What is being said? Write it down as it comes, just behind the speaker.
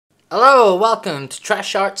Hello, welcome to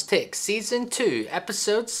Trash Arts Take Season 2,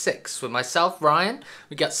 Episode 6 with myself, Ryan.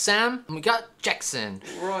 We got Sam and we got Jackson.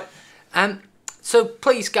 Right. So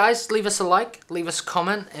please, guys, leave us a like, leave us a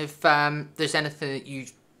comment if there's anything that you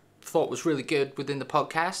thought was really good within the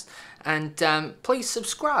podcast, and please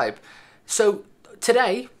subscribe. So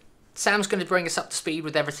today, Sam's going to bring us up to speed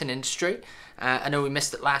with everything industry. I know we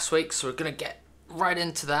missed it last week, so we're going to get right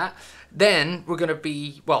into that. Then we're going to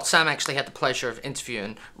be, well, Sam actually had the pleasure of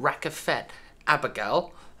interviewing Rakefet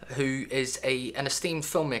Abergel, who is an esteemed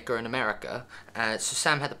filmmaker in America. So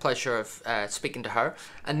Sam had the pleasure of speaking to her.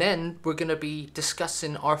 And then we're going to be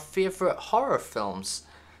discussing our favourite horror films.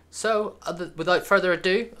 So, without further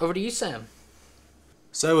ado, over to you, Sam.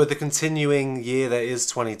 So with the continuing year that is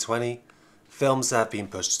 2020, films have been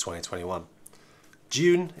pushed to 2021.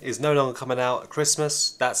 June is no longer coming out at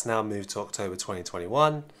Christmas. That's now moved to October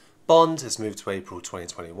 2021. Bond has moved to April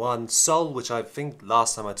 2021. Soul, which I think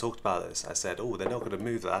last time I talked about this, I said, oh, they're not going to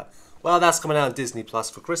move that. Well, that's coming out on Disney Plus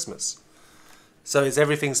for Christmas. So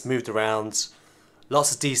everything's moved around.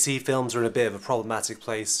 Lots of DC films are in a bit of a problematic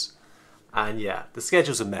place. And yeah, the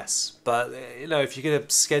schedule's a mess. But, you know, if you're going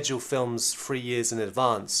to schedule films 3 years in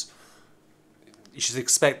advance, you should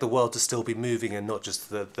expect the world to still be moving and not just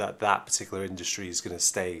that particular industry is going to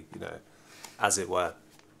stay, you know, as it were.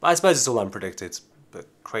 But I suppose it's all unpredicted, but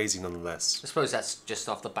crazy nonetheless. I suppose that's just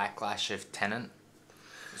off the backlash of Tenet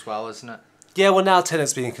as well, isn't it? Yeah, well, now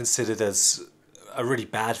Tenet's being considered as a really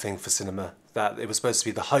bad thing for cinema. That it was supposed to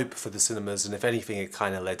be the hope for the cinemas, and if anything, it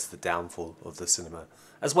kind of led to the downfall of the cinema,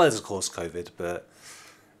 as well as, of course, COVID. But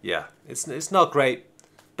yeah, it's not great.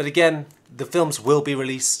 But again, the films will be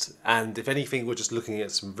released, and if anything, we're just looking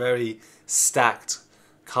at some very stacked,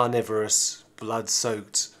 carnivorous,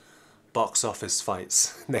 blood-soaked box office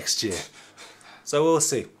fights next year. So we'll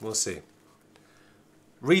see.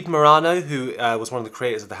 Reed Morano, who was one of the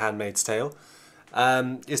creators of The Handmaid's Tale,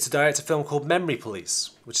 is to direct a film called Memory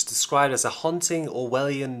Police, which is described as a haunting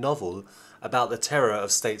Orwellian novel about the terror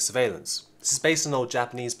of state surveillance. This is based on an old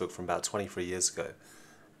Japanese book from about 23 years ago.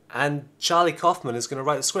 And Charlie Kaufman is going to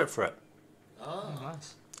write the script for it. Oh,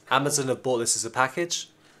 nice. Amazon have bought this as a package.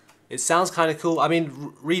 It sounds kind of cool. I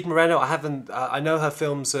mean, Reed Morano, I know her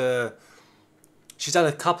films she's done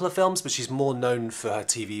a couple of films, but she's more known for her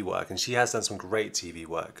TV work, and she has done some great TV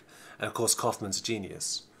work. And of course, Kaufman's a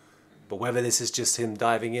genius. But whether this is just him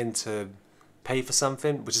diving in to pay for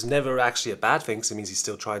something, which is never actually a bad thing, because it means he's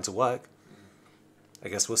still trying to work, I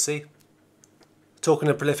guess we'll see. Talking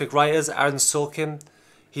of prolific writers, Aaron Sorkin,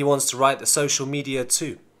 he wants to write The Social Media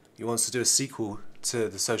 2. He wants to do a sequel to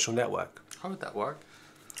The Social Network. How would that work?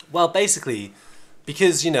 Well, basically,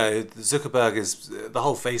 because, you know, Zuckerberg the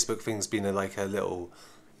whole Facebook thing's been a little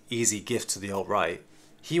easy gift to the alt-right.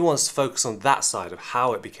 He wants to focus on that side of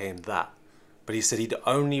how it became that. But he said he'd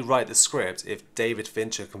only write the script if David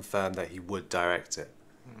Fincher confirmed that he would direct it.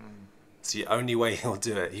 It's the only way he'll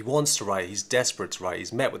do it. He wants to write, he's desperate to write.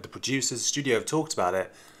 He's met with the producers, the studio have talked about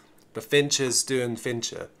it. But Fincher's doing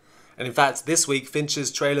Fincher. And in fact, this week, Fincher's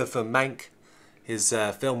trailer for Mank, his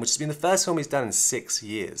film, which has been the first film he's done in 6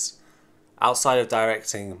 years, outside of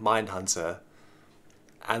directing Mindhunter.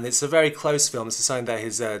 And it's a very close film. This is something that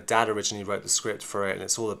his dad originally wrote the script for it, and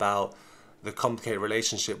it's all about the complicated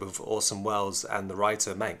relationship with Orson Welles and the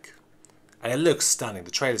writer Mank. And it looks stunning.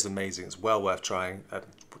 The trailer's amazing. It's well worth trying.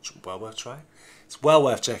 It's well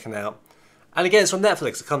worth checking out. And again, it's from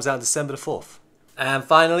Netflix. It comes out December the 4th. And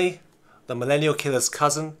finally, the Millennial Killer's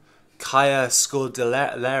cousin, Kaya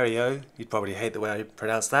Scodelario, you'd probably hate the way I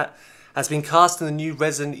pronounce that, has been cast in the new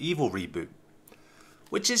Resident Evil reboot.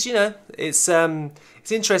 Which is, you know, it's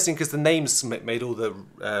interesting because the names made all the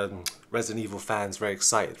Resident Evil fans very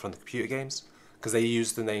excited from the computer games. Because they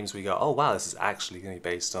used the names we go, oh wow, this is actually going to be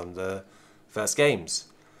based on the first games.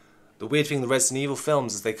 The weird thing with the Resident Evil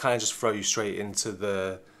films is they kind of just throw you straight into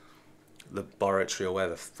the laboratory or where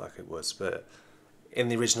the fuck it was, but in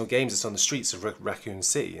the original games, it's on the streets of Raccoon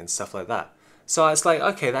City and stuff like that. So it's like,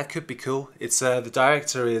 okay, that could be cool. It's the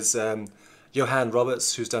director is Johan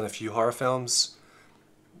Roberts, who's done a few horror films.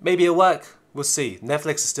 Maybe it'll work. We'll see.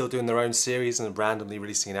 Netflix is still doing their own series and randomly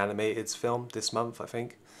releasing an animated film this month, I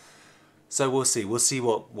think. So we'll see. We'll see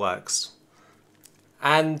what works.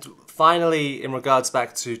 And finally, in regards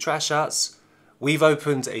back to Trash Arts, we've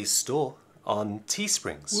opened a store on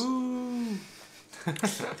Teesprings. Woo!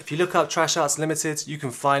 If you look up Trash Arts Limited, you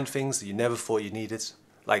can find things that you never thought you needed,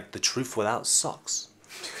 like the truth without socks.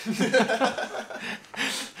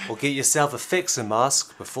 Or get yourself a fixer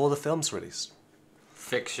mask before the film's released.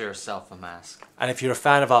 Fix yourself a mask. And if you're a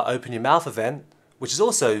fan of our Open Your Mouth event, which is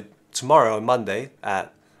also tomorrow on Monday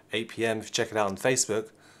at 8 PM, if you check it out on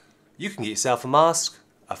Facebook, you can get yourself a mask,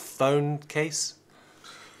 a phone case?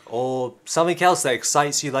 Or something else that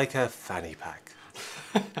excites you like a fanny pack?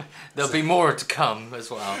 There'll be more to come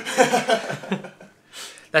as well.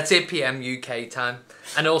 That's 8 PM UK time.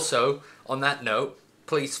 And also, on that note,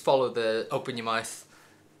 please follow the Open Your Mouth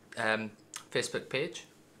Facebook page.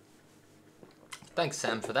 Thanks,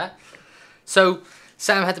 Sam, for that. So,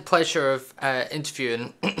 Sam had the pleasure of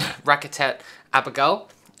interviewing Rakefet Abergel,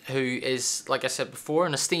 who is, like I said before,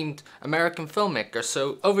 an esteemed American filmmaker.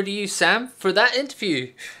 So, over to you, Sam, for that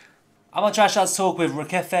interview. I'm on Trash Arts Talk with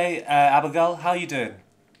Rakefet Abergel. How are you doing?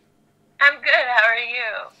 I'm good. How are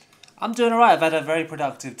you? I'm doing alright. I've had a very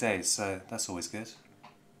productive day, so that's always good.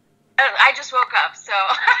 I just woke up, so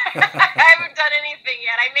I haven't done anything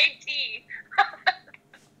yet. I made tea.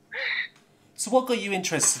 So what got you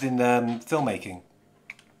interested in filmmaking?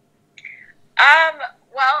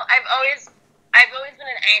 Well, I've always been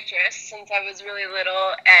an actress since I was really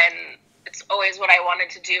little, and it's always what I wanted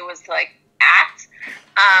to do was to, like, act.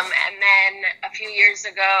 And then a few years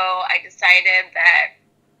ago, I decided that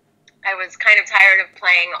I was kind of tired of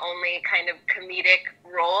playing only kind of comedic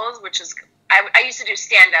roles, which is, I used to do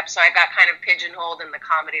stand-up, so I got kind of pigeonholed in the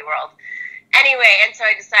comedy world. Anyway, and so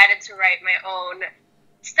I decided to write my own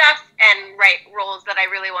stuff and write roles that I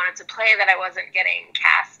really wanted to play that I wasn't getting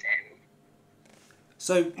cast in.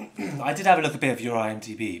 So, I did have a look a bit of your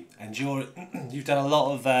IMDb, and you've done a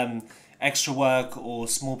lot of extra work or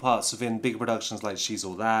small parts within big productions like She's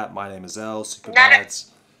All That, My Name Is Elle, Superbad.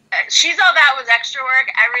 She's All That was extra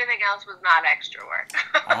work. Everything else was not extra work.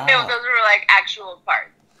 Those were like actual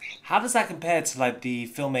parts. How does that compare to like the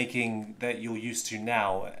filmmaking that you're used to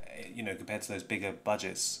now? You know, compared to those bigger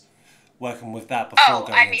budgets, working with that before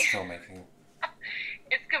going into filmmaking.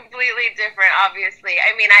 It's completely different, obviously.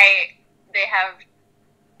 I mean, they have,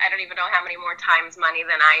 I don't even know how many more times money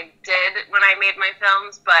than I did when I made my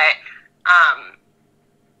films, but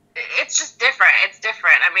it's just different. It's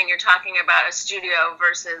different. I mean, you're talking about a studio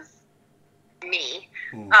versus me.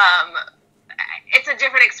 It's a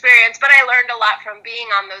different experience, but I learned a lot from being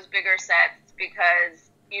on those bigger sets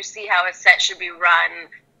because you see how a set should be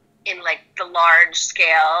run in like the large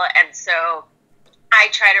scale, and so I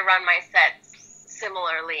try to run my sets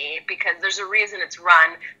similarly because there's a reason it's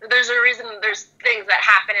run. There's a reason there's things that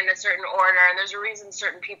happen in a certain order, and there's a reason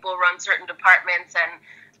certain people run certain departments, and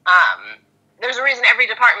there's a reason every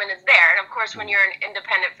department is there. And of course, when you're an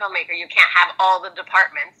independent filmmaker, you can't have all the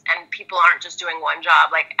departments, and people aren't just doing one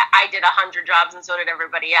job. Like, I did 100 jobs, and so did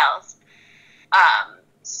everybody else.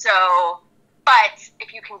 But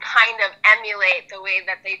if you can kind of emulate the way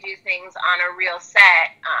that they do things on a real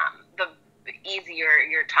set, the easier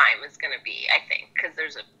your time is going to be, I think, because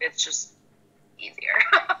it's just easier.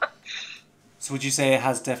 So would you say it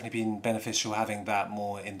has definitely been beneficial having that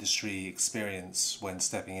more industry experience when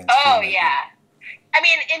stepping into filmmaking? Yeah. I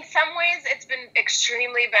mean, in some ways, it's been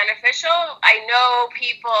extremely beneficial. I know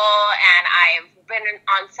people, and I've been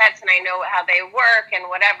on sets, and I know how they work and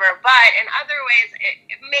whatever. But in other ways,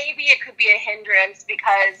 maybe it could be a hindrance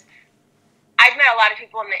because I've met a lot of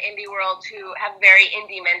people in the indie world who have very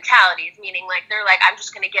indie mentalities, meaning like they're like, I'm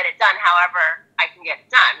just going to get it done however I can get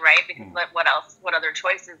it done, right? Because what else? What other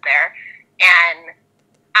choice is there? And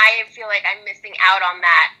I feel like I'm missing out on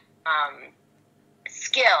that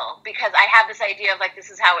skill because I have this idea of like, this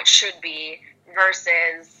is how it should be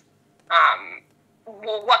versus,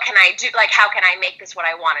 well, what can I do? Like, how can I make this what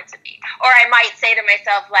I want it to be? Or I might say to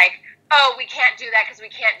myself like, oh, we can't do that because we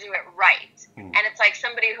can't do it right. And it's like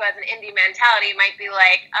somebody who has an indie mentality might be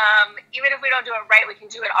like, even if we don't do it right, we can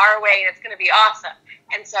do it our way and it's going to be awesome.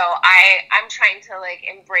 And so I'm trying to like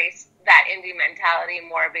embrace that indie mentality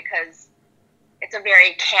more because it's a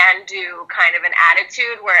very can-do kind of an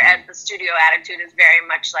attitude, whereas the studio attitude is very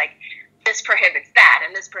much like, this prohibits that,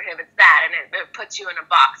 and this prohibits that, and it puts you in a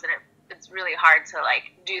box, and it's really hard to,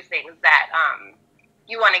 like, do things that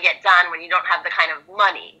you want to get done when you don't have the kind of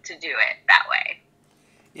money to do it that way.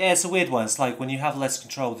 Yeah, it's a weird one. It's like when you have less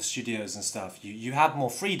control of the studios and stuff, you have more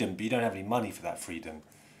freedom, but you don't have any money for that freedom.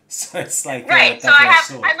 So it's like right. So I'm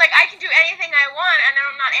like, I can do anything I want, and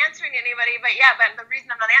I'm not answering anybody. But yeah, but the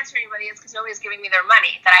reason I'm not answering anybody is because nobody's giving me their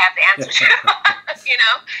money that I have to answer to. You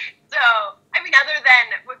know. So I mean, other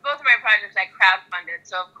than with both of my projects, I crowdfunded.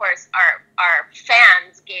 So of course, our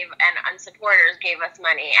fans and supporters gave us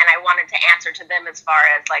money, and I wanted to answer to them as far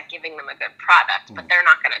as like giving them a good product. But they're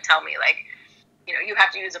not going to tell me like, you know, you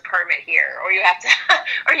have to use a permit here, or you have to,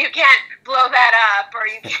 or you can't blow that up, or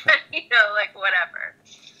you can't, you know, like whatever.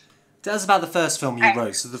 Tell us about the first film you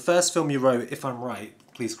wrote. So the first film you wrote, if I'm right,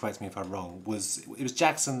 please correct me if I'm wrong, was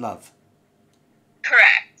Jackson Love.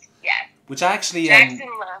 Correct. Yes. Which I actually Jackson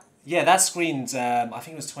Love. Yeah, that screened. I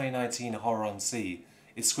think it was 2019 Horror on Sea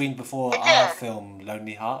It screened before It our did. film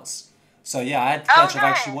Lonely Hearts. So yeah, I had the pleasure of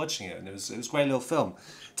actually watching it, and it was a great little film.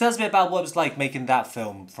 Tell us a bit about what it was like making that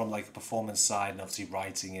film from like a performance side, and obviously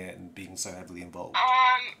writing it and being so heavily involved.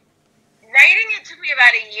 Writing it took me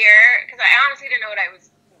about a year because I honestly didn't know what I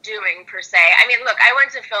was doing per se. I mean, look, I went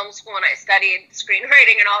to film school and I studied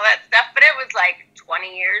screenwriting and all that stuff, but it was like 20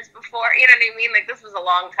 years before, you know what I mean? Like, this was a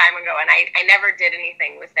long time ago, and I never did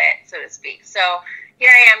anything with it, so to speak. So here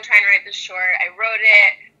I am trying to write this short. I wrote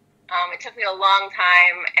it. It took me a long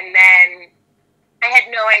time, and then I had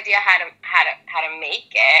no idea how to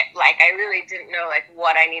make it. Like, I really didn't know like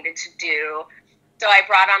what I needed to do. So I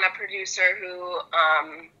brought on a producer who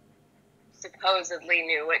supposedly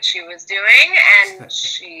knew what she was doing, and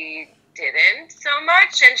she didn't so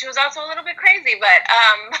much, and she was also a little bit crazy, but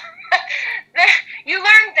you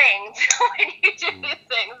learn things when you do these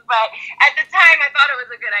things. But at the time I thought it was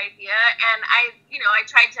a good idea, and I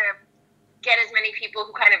tried to get as many people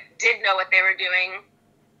who kind of did know what they were doing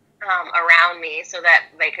around me so that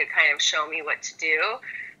they could kind of show me what to do.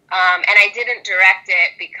 And I didn't direct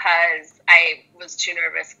it because I was too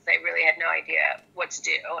nervous because I really had no idea what to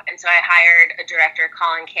do. And so I hired a director,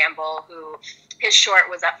 Colin Campbell, who his short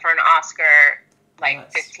was up for an Oscar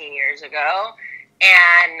like 15 years ago.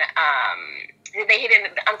 And he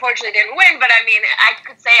unfortunately didn't win, but I mean, I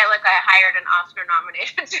could say I hired an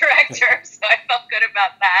Oscar-nominated director, so I felt good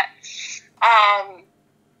about that.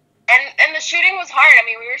 And the shooting was hard. I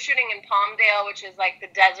mean, we were shooting in Palmdale, which is like the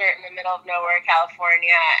desert in the middle of nowhere,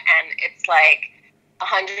 California, and it's like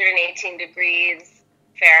 118 degrees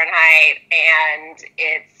Fahrenheit, and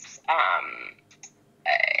it's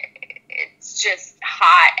just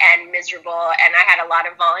hot and miserable. And I had a lot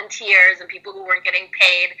of volunteers and people who weren't getting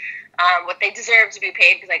paid what they deserved to be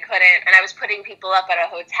paid because I couldn't. And I was putting people up at a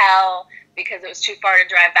hotel because it was too far to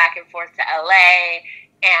drive back and forth to LA,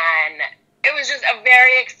 and it was just a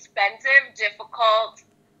very expensive, difficult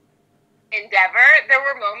endeavor. There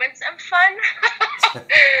were moments of fun,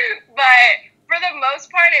 but for the most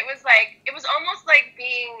part, it was almost like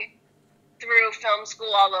being through film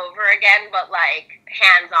school all over again, but like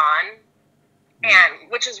hands-on. And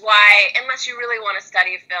which is why, unless you really want to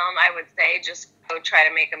study film, I would say just go try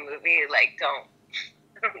to make a movie. Like, don't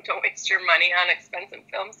waste your money on expensive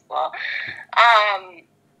film school.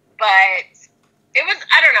 But it was,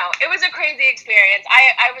 I don't know, it was a crazy experience.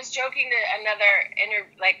 I was joking to another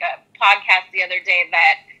a podcast the other day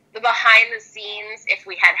that the behind the scenes, if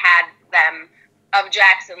we had them, of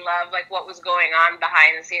Jackson Love, like what was going on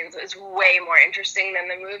behind the scenes, is way more interesting than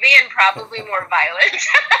the movie, and probably more violent.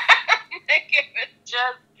 Like, it was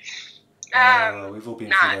just we've all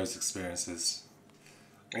been through those experiences.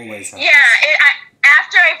 Always happens. Yeah,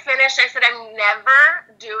 after I finished, I said, I'm never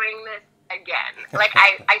doing this again. Like,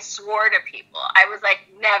 I swore to people. I was like,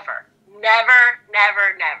 never, never,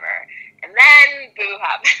 never, never. And then boo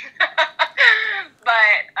happened.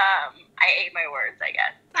 But I ate my words, I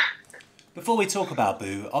guess. Before we talk about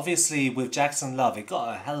Boo, obviously with Jackson Love, it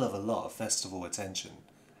got a hell of a lot of festival attention.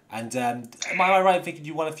 And am I right in thinking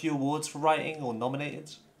you won a few awards for writing or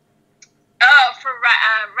nominated? Oh, for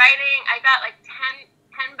writing, I got like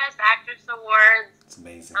 10 Best Actress awards. That's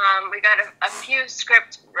amazing. We got a few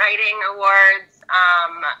script writing awards,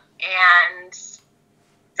 and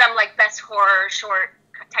some like Best Horror Short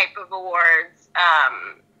type of awards.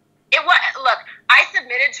 Look, I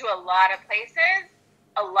submitted to a lot of places.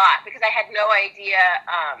 A lot, because I had no idea.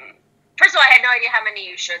 First of all, I had no idea how many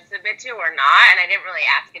you should submit to or not, and I didn't really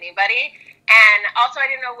ask anybody. And also,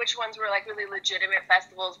 I didn't know which ones were like really legitimate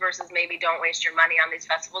festivals versus maybe don't waste your money on these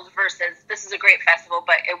festivals versus this is a great festival,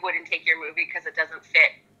 but it wouldn't take your movie because it doesn't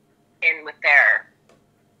fit in with their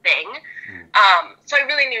thing. So I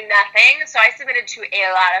really knew nothing. So I submitted to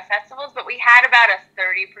a lot of festivals, but we had about a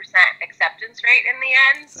 30% acceptance rate in the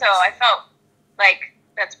end. So I felt like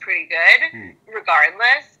that's pretty good,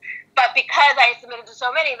 regardless. But because I submitted to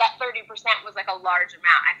so many, that 30% was like a large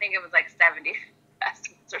amount. I think it was like 70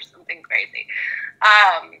 festivals or something crazy.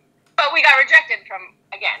 But we got rejected from,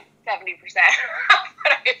 again, 70% of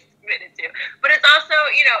what I submitted to. But it's also,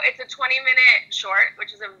 it's a 20-minute short,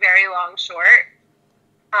 which is a very long short.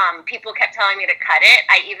 People kept telling me to cut it.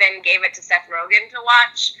 I even gave it to Seth Rogen to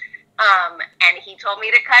watch. And he told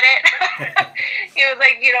me to cut it. He was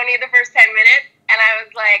like, you don't need the first 10 minutes. And I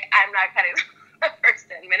was like, I'm not cutting the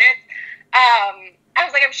first 10 minutes. I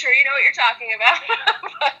was like, I'm sure you know what you're talking about.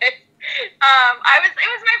 But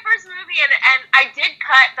it was my first movie, and I did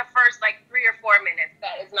cut the first like 3 or 4 minutes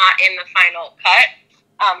that is not in the final cut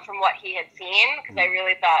from what he had seen, because I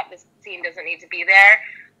really thought this scene doesn't need to be there.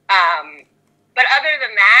 But other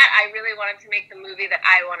than that, I really wanted to make the movie that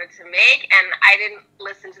I wanted to make, and I didn't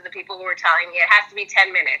listen to the people who were telling me it has to be 10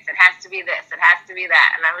 minutes, it has to be this, it has to be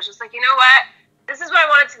that. And I was just like, you know what? This is what I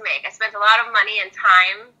wanted to make. I spent a lot of money and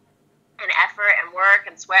time and effort and work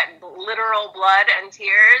and sweat and literal blood and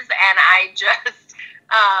tears, and I just,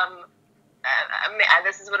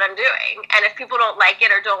 this is what I'm doing. And if people don't like it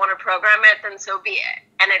or don't want to program it, then so be it.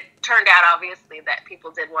 And it turned out, obviously, that people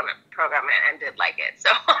did want to program it and did like it.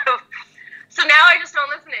 So... So now I just don't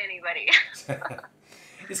listen to anybody.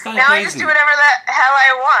 It's kind of now crazy. I just do whatever the hell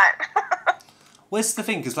I want. Well, it's the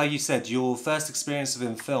thing, because like you said, your first experience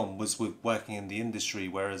within film was with working in the industry,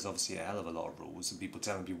 whereas obviously a hell of a lot of rules and people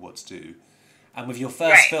telling you what to do. And with your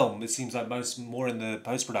first film, it seems like more in the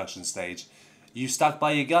post-production stage, you stuck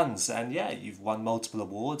by your guns, and yeah, you've won multiple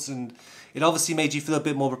awards, and it obviously made you feel a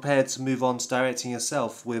bit more prepared to move on to directing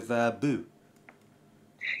yourself with Boo.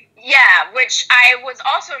 Yeah, which I was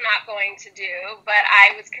also not going to do, but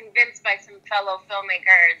I was convinced by some fellow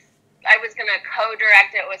filmmakers. I was going to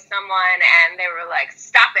co-direct it with someone, and they were like,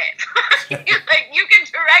 stop it. Like, you can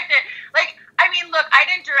direct it. Like, I mean, look, I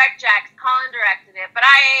didn't direct Jax. Colin directed it, but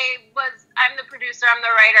I'm the producer, I'm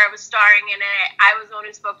the writer, I was starring in it. I was the one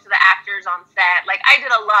who spoke to the actors on set. Like, I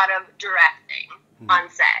did a lot of directing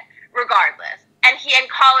on set, regardless. And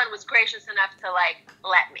Colin was gracious enough to, like,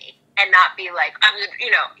 let me. And not be like,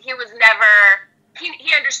 he was never, he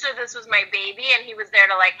understood this was my baby, and he was there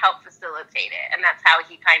to, like, help facilitate it. And that's how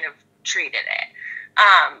he kind of treated it,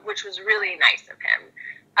 which was really nice of him,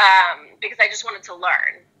 because I just wanted to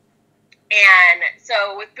learn. And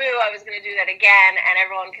so with Boo, I was going to do that again, and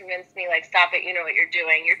everyone convinced me, like, stop it, you know what you're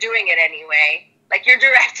doing. You're doing it anyway. Like, you're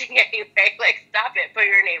directing anyway. Like, stop it, put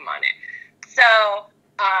your name on it. So,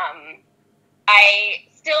 I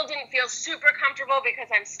still didn't feel super comfortable because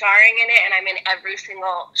I'm starring in it and I'm in every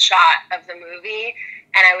single shot of the movie,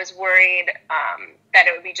 and I was worried that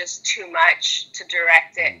it would be just too much to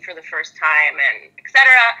direct it for the first time, and etc.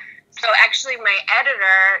 So actually my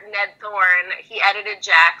editor, Ned Thorne, he edited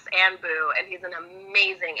Jax and Boo, and he's an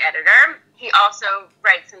amazing editor. He also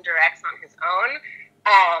writes and directs on his own.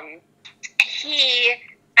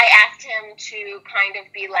 I asked him to kind of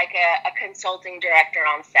be like a consulting director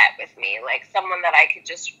on set with me, like someone that I could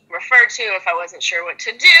just refer to if I wasn't sure what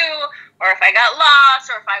to do, or if I got lost,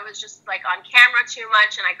 or if I was just like on camera too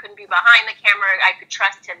much and I couldn't be behind the camera. I could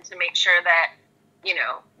trust him to make sure that,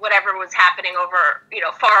 whatever was happening over,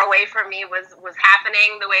 far away from me was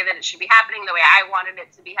happening the way that it should be happening, the way I wanted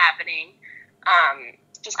it to be happening.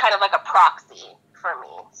 Just kind of like a proxy for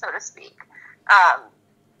me, so to speak.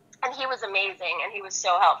 And he was amazing, and he was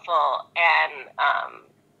so helpful, and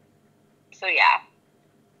so yeah,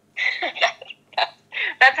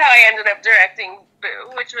 that's how I ended up directing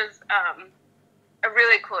Boo, which was a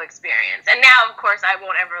really cool experience. And now, of course, I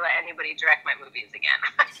won't ever let anybody direct my movies again.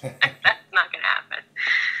 That's not going to happen.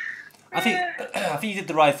 I think you did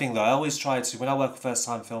the right thing, though. I always try to, when I work with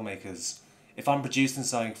first-time filmmakers, if I'm producing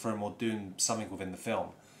something for them or doing something within the film,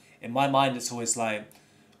 in my mind, it's always like,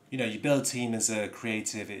 you build a team as a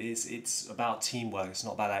creative. It's about teamwork. It's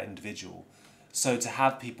not about that individual. So to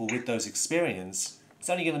have people with those experience, it's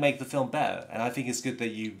only going to make the film better. And I think it's good that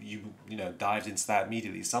you dived into that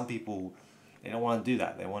immediately. Some people, they don't want to do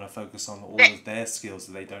that. They want to focus on all of their skills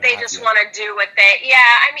that they don't have They just want to do what they... Yeah,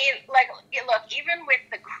 I mean, like, look, even with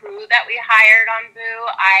the crew that we hired on Boo,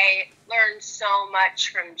 I learned so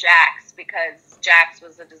much from Jax, because Jax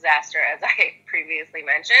was a disaster, as I previously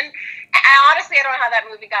mentioned. Honestly, I don't know how that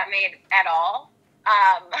movie got made at all.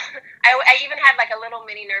 I even had like a little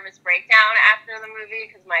mini nervous breakdown after the movie,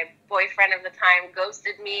 because my boyfriend of the time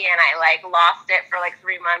ghosted me, and I like lost it for like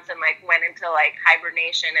 3 months and like went into like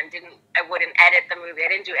hibernation and I wouldn't edit the movie. I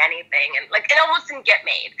didn't do anything, and like it almost didn't get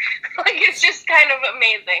made. Like, it's just kind of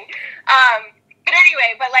amazing. But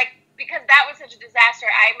anyway, because that was such a disaster,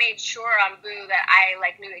 I made sure on Boo that I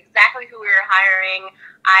like knew exactly who we were hiring.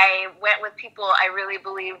 I went with people I really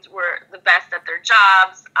believed were the best at their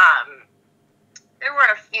jobs. There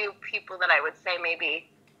were a few people that I would say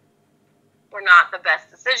maybe were not the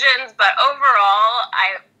best decisions, but overall,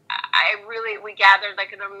 we gathered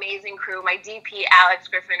like an amazing crew. My DP, Alex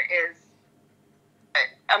Griffin, is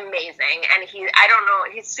amazing, and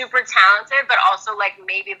he's super talented, but also like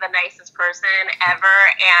maybe the nicest person ever,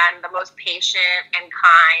 and the most patient and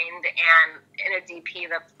kind, and in a DP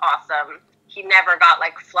that's awesome. He never got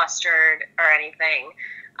like flustered or anything.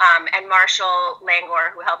 And Marshall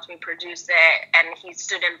Langor, who helped me produce it, and he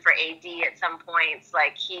stood in for AD at some points,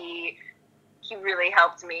 like he really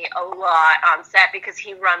helped me a lot on set, because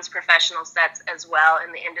he runs professional sets as well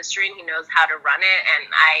in the industry, and he knows how to run it, and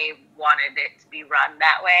I wanted it to be run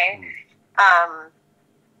that way.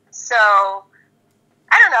 So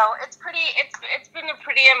I don't know. It's been a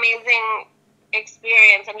pretty amazing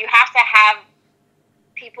experience, and you have to have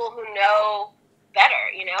people who know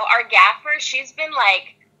better. You know, our gaffer, she's been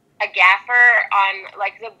like a gaffer on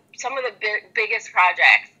like some of the biggest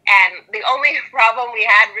projects, and the only problem we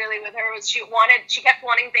had really with her was she kept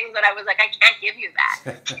wanting things that I was like, I can't give you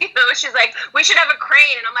that. You know, she's like, we should have a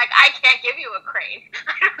crane, and I'm like, I can't give you a crane.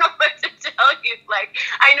 I don't know what to tell you. Like,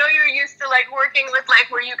 I know you're used to like working with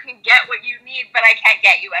like where you can get what you need, but I can't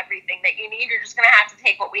get you everything that you need. You're just gonna have to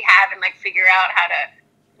take what we have and like figure out how to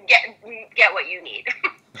get what you need.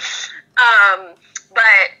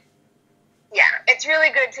 But yeah, it's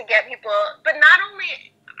really good to get people, but not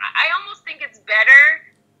only, I almost think it's better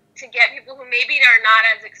to get people who maybe are not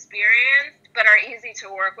as experienced, but are easy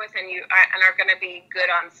to work with and are going to be good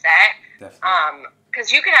on set. Definitely.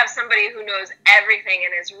 Because you could have somebody who knows everything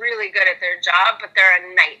and is really good at their job, but they're a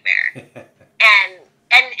nightmare. And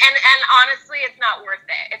honestly, it's not worth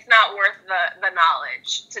it. It's not worth the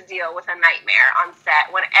knowledge to deal with a nightmare on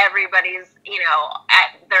set when everybody's, you know,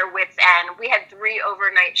 at their wits' end. We had 3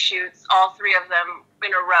 overnight shoots, all 3 of them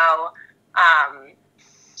in a row.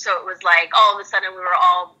 So it was like all of a sudden we were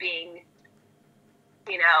all being,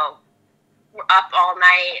 you know, up all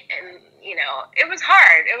night, and you know, it was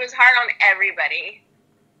hard. It was hard on everybody.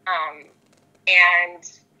 And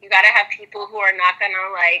you got to have people who are not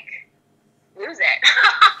gonna like lose it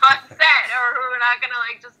on set, or who are not gonna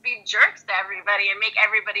like just be jerks to everybody and make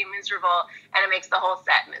everybody miserable, and it makes the whole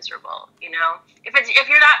set miserable. You know, if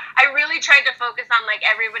you're not, I really tried to focus on like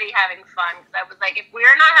everybody having fun, because I was like, if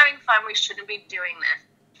we're not having fun, we shouldn't be doing this.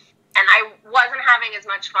 And I wasn't having as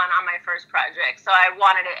much fun on my first project, so I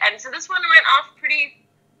wanted it. And so this one went off pretty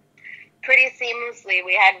seamlessly.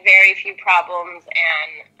 We had very few problems,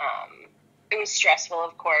 and it was stressful,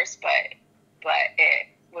 of course, but it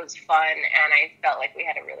was fun, and I felt like we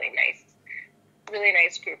had a really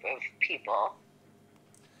nice group of people.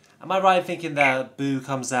 Am I right in thinking that Boo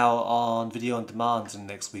comes out on video on demand in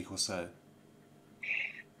the next week or so?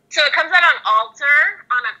 So it comes out on Alter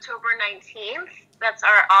on October 19th. That's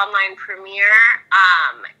our online premiere.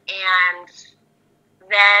 And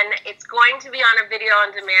then it's going to be on a video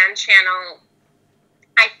on demand channel,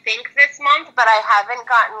 I think this month, but I haven't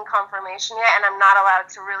gotten confirmation yet, and I'm not allowed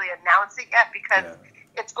to really announce it yet because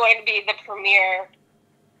it's going to be the premiere.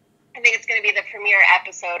 I think it's going to be the premiere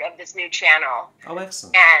episode of this new channel. Oh,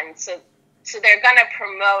 excellent. And so they're going to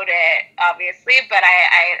promote it, obviously, but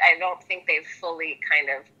I don't think they've fully kind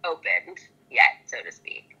of opened yet, so to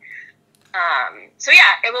speak. So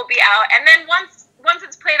yeah, it will be out. And then once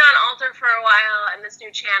it's played on Alter for a while and this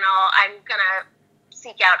new channel, I'm going to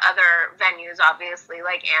seek out other venues, obviously,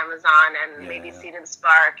 like Amazon and maybe Seed and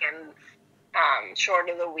Spark and Short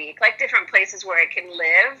of the Week, like different places where it can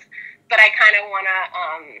live. But I kind of want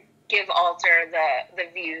to give Alter the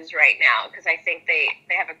views right now, because I think they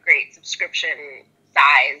have a great subscription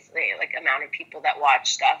size, like amount of people that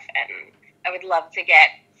watch stuff, and I would love to get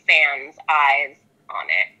fans' eyes on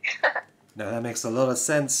it. No, that makes a lot of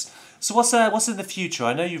sense. So what's in the future?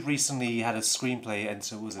 I know you've recently had a screenplay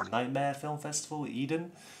enter, was it Nightmare Film Festival,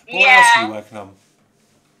 Eden? What else are you working on?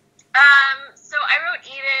 So I wrote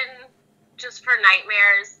Eden just for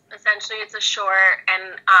Nightmares. Essentially, it's a short,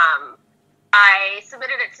 and I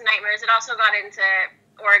submitted it to Nightmares. It also got into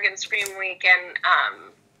Oregon Scream Week, and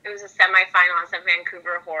it was a semifinalist at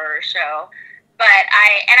Vancouver Horror Show. But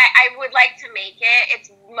I would like to make it.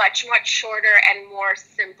 It's much, much shorter and more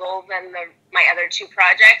simple than my other 2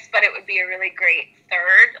 projects, but it would be a really great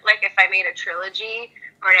third. Like if I made a trilogy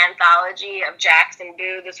or an anthology of Jax and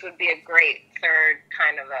Boo, this would be a great third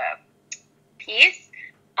kind of a piece.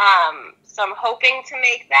 So I'm hoping to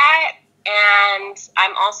make that. And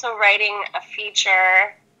I'm also writing a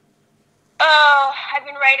feature. Oh, I've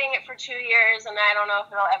been writing it for 2 years, and I don't know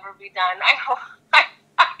if it'll ever be done. I hope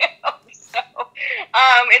so.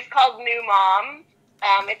 It's called New Mom.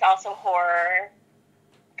 It's also horror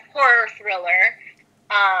thriller.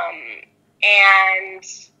 And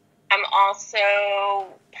I'm also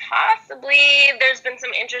there's been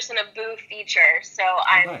some interest in a Boo feature, so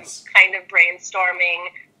I'm kind of brainstorming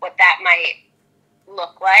what that might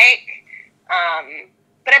look like.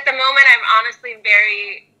 But at the moment, I'm honestly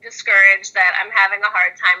very discouraged that I'm having a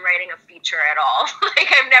hard time writing a feature at all.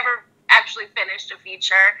 Like, I've never actually finished a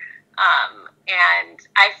feature. And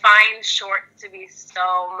I find shorts to be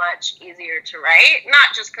so much easier to write,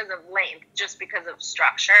 not just because of length, just because of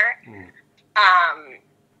structure.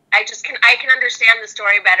 I can understand the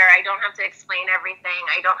story better. I don't have to explain everything.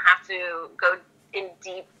 I don't have to go in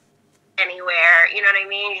deep anywhere. You know what I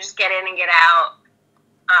mean? You just get in and get out.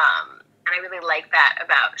 And I really like that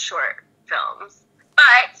about short films.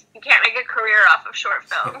 but you can't make a career off of short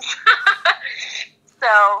films.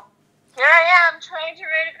 So here I am trying to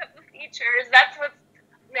write a couple of features. That's what's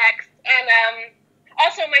next. And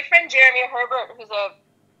also my friend Jeremy Herbert, who's a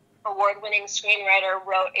award-winning screenwriter,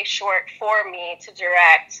 wrote a short for me to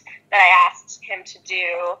direct that I asked him to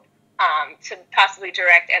do, to possibly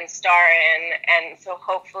direct and star in. And so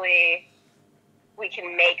hopefully we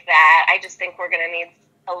can make that. I just think we're going to need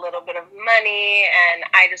a little bit of money, and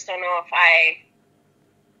I just don't know if I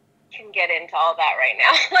can get into all that right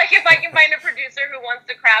now. Like, if I can find a producer who wants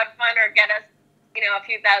to crowdfund or get us, a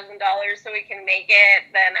few $1,000s so we can make it,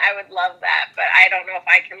 then I would love that. But I don't know if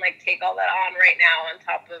I can, take all that on right now on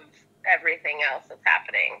top of everything else that's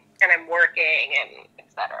happening. And I'm working and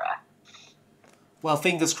etc. Well,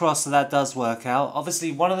 fingers crossed that does work out.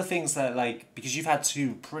 Obviously, one of the things that, because you've had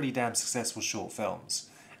 2 pretty damn successful short films,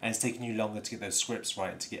 and it's taken you longer to get those scripts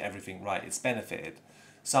right and to get everything right, it's benefited.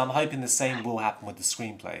 So I'm hoping the same will happen with the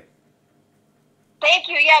screenplay. Thank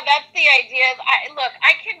you. Yeah, that's the idea.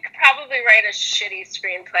 I can probably write a shitty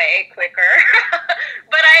screenplay quicker,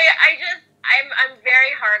 but I'm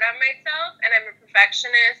very hard on myself, and I'm a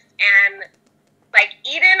perfectionist. And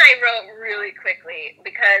Eden, I wrote really quickly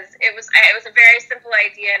because it was a very simple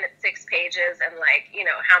idea, and it's 6 pages, and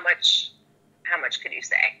how much could you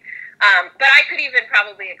say? But I could even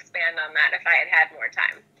probably expand on that if I had had more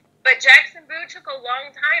time. But Jackson Boo took a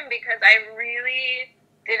long time because I really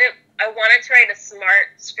I wanted to write a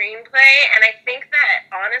smart screenplay, and I think that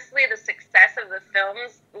honestly the success of the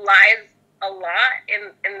films lies a lot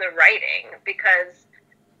in the writing, because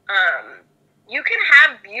you can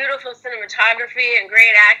have beautiful cinematography and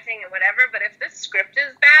great acting and whatever, but if the script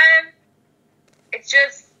is bad,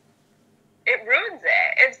 it ruins it.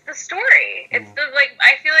 It's the story. It's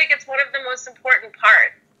I feel like it's one of the most important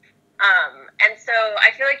parts. And so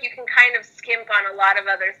I feel like you can kind of skimp on a lot of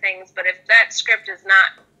other things, but if that script is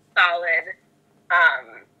not solid,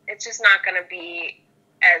 it's just not going to be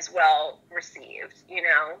as well received,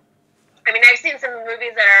 I mean, I've seen some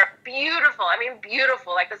movies that are beautiful. I mean,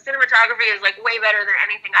 beautiful. The cinematography is way better than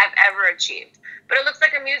anything I've ever achieved. But it looks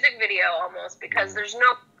like a music video almost, because there's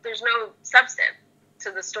no substance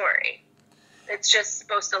to the story. It's just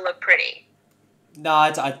supposed to look pretty. No,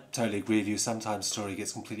 I totally agree with you. Sometimes story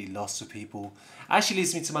gets completely lost to people. Actually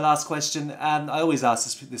leads me to my last question. I always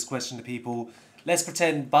ask this question to people. Let's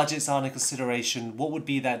pretend budgets aren't a consideration. What would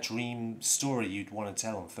be that dream story you'd want to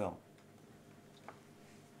tell on film?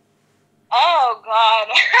 Oh, God.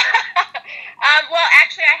 Well,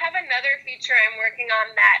 actually, I have another feature I'm working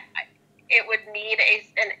on that it would need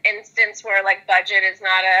an instance where budget is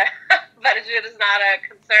not a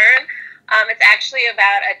concern. It's actually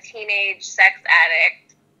about a teenage sex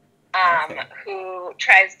addict who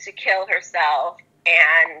tries to kill herself,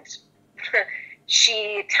 and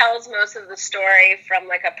she tells most of the story from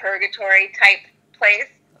a purgatory type place.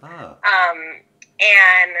 Oh.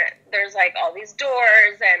 And there's all these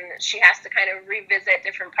doors, and she has to kind of revisit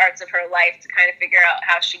different parts of her life to kind of figure out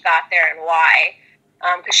how she got there and why,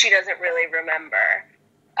 because she doesn't really remember.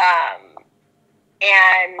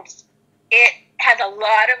 And it has a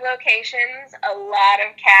lot of locations, a lot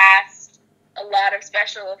of cast, a lot of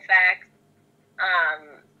special effects,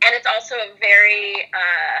 and it's also a very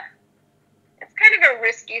it's kind of a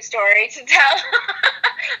risky story to tell.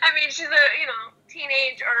 I mean, she's a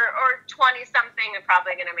teenage or 20-something, I'm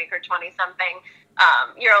probably going to make her 20-something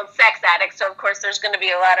year old sex addict, so of course there's going to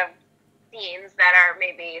be a lot of scenes that are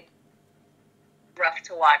maybe rough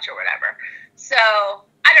to watch or whatever. So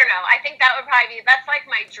I don't know, I think that would probably be, that's my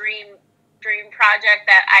dream project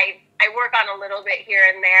that I work on a little bit here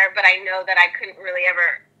and there, but I know that I couldn't really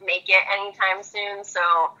ever make it anytime soon,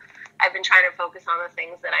 so I've been trying to focus on the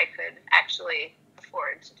things that I could actually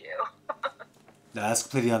afford to do. No, that's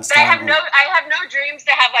completely understandable. But I have no dreams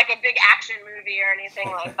to have a big action movie or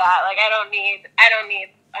anything like that. I don't need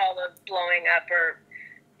all the blowing up or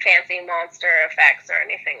fancy monster effects or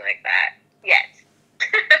anything like that yet.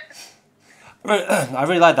 I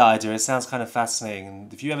really like that idea. It sounds kind of fascinating,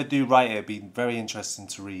 and if you ever do write it, it'd be very interesting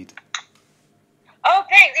to read. Oh,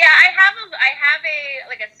 thanks. Yeah, I have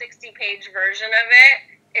a 60-page version of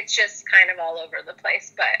it. It's just kind of all over the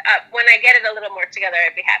place, but when I get it a little more together,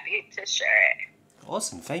 I'd be happy to share it.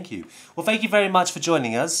 Awesome, thank you. Well, thank you very much for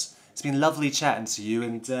joining us. It's been lovely chatting to you,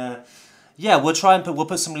 and we'll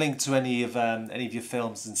put some link to any of your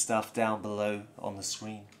films and stuff down below on the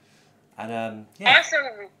screen. And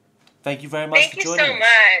awesome. Thank you very much for joining us. Thank you so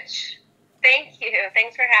much. Thank you.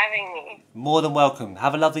 Thanks for having me. More than welcome.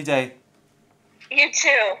 Have a lovely day. You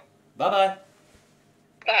too. Bye-bye.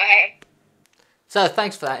 Bye. So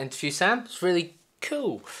thanks for that interview, Sam. It's really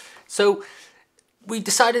cool. So we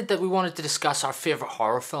decided that we wanted to discuss our favourite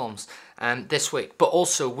horror films this week, but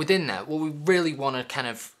also within that, what we really want to kind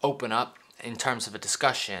of open up in terms of a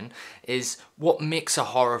discussion is what makes a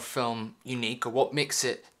horror film unique, or what makes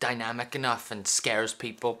it dynamic enough and scares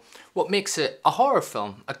people. What makes it a horror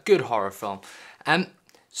film, a good horror film.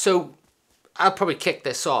 So I'll probably kick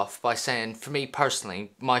this off by saying, for me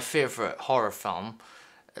personally, my favourite horror film,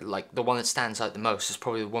 like the one that stands out the most, is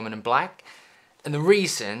probably The Woman in Black. And the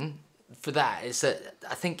reason for that is that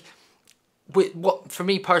I think for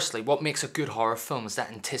me personally, what makes a good horror film is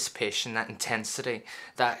that anticipation, that intensity,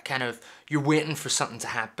 that kind of, you're waiting for something to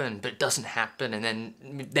happen, but it doesn't happen, and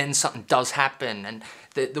then something does happen, and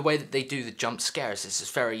the way that they do the jump scares is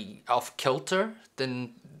just very off kilter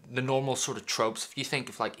than the normal sort of tropes. If you think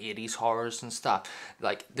of like 80s horrors and stuff,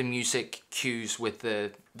 like the music cues with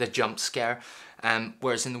the jump scare,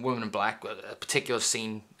 whereas in The Woman in Black, a particular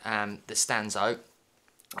scene that stands out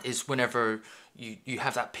is whenever you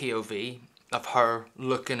have that POV of her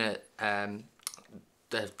looking at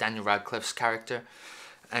the Daniel Radcliffe's character,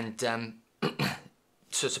 and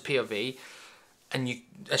so it's a POV, and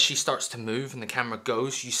as she starts to move and the camera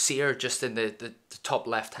goes, you see her just in the top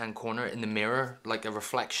left hand corner in the mirror, like a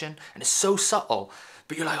reflection, and it's so subtle,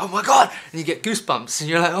 but you're like, oh my god, and you get goosebumps, and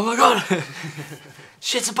you're like, oh my god,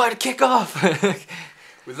 shit's about to kick off.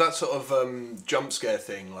 With that sort of jump scare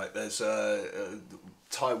thing, like there's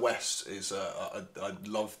Ty West is I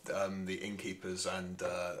love the Innkeepers and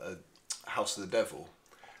House of the Devil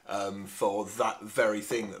for that very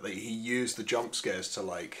thing that he used the jump scares to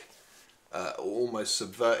like almost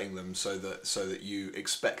subverting them so that you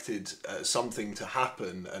expected something to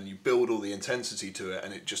happen and you build all the intensity to it,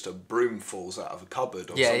 and it just a broom falls out of a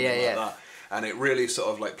cupboard or something like that, and it really sort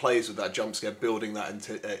of like plays with that jump scare, building that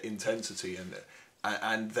intensity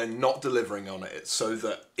and then not delivering on it, so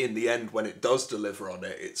that in the end, when it does deliver on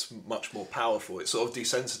it, it's much more powerful. It sort of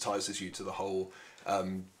desensitizes you to the whole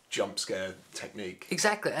jump scare technique.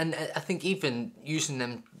 Exactly, and I think even using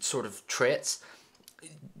them sort of traits,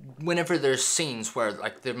 whenever there's scenes where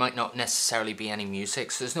like there might not necessarily be any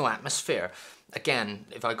music, so there's no atmosphere. Again,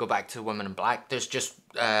 if I go back to The Woman in Black, there's just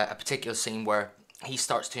a particular scene where he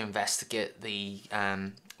starts to investigate the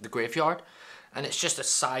graveyard, and it's just a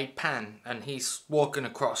side pan, and he's walking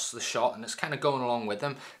across the shot, and it's kind of going along with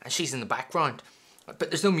him, and she's in the background, but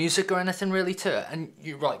there's no music or anything really to it, and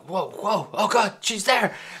you're like, whoa, oh god, she's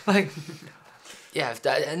there, like, yeah,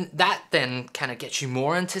 and that then kind of gets you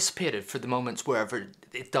more anticipated for the moments wherever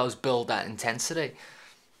it does build that intensity.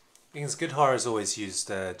 Because good horror has always used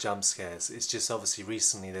jump scares. It's just obviously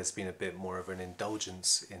recently there's been a bit more of an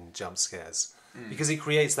indulgence in jump scares because it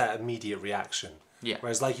creates that immediate reaction. Yeah.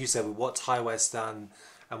 Whereas, like you said, with what Ty West done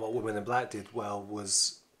and what Woman in Black did well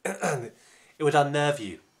was it would unnerve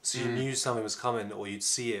you. So you knew something was coming, or you'd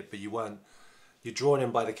see it, but you're drawn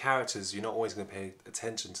in by the characters. You're not always going to pay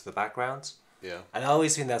attention to the background. Yeah. And I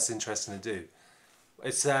always think that's interesting to do.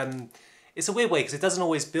 It's a weird way because it doesn't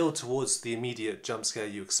always build towards the immediate jump scare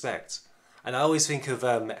you expect. And I always think of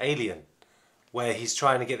Alien, where he's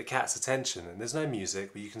trying to get the cat's attention, and there's no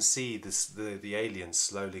music, but you can see the alien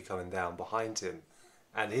slowly coming down behind him,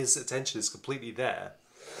 and his attention is completely there.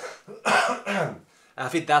 And I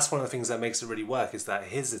think that's one of the things that makes it really work, is that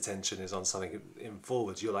his attention is on something in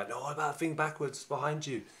forwards. You're like, no, what about a thing backwards behind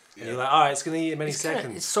you? And you're like, all right, it's going to eat him any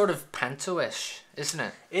second. It's sort of panto-ish, isn't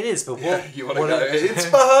it? It is, but what... you want to go, it's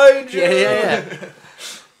behind you! Yeah.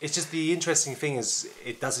 It's just the interesting thing is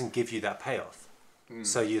it doesn't give you that payoff.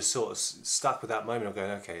 So you're sort of stuck with that moment of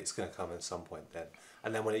going, okay, it's going to come at some point then.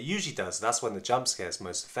 And then when it usually does, that's when the jump scare is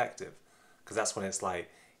most effective. Because that's when it's like,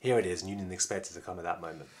 here it is, and you didn't expect it to come at that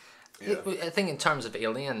moment. Yeah. I think in terms of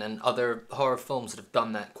Alien and other horror films that have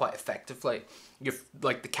done that quite effectively, you're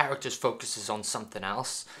like the character's focus is on something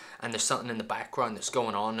else, and there's something in the background that's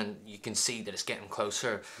going on, and you can see that it's getting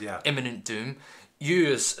closer. Yeah. Imminent doom.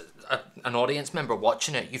 You as an audience member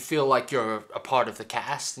watching it, you feel like you're a part of the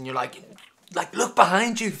cast, and you're like look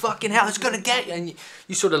behind you, fucking hell, it's gonna get you, and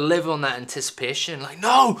you sort of live on that anticipation, like,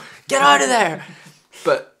 no, get out of there.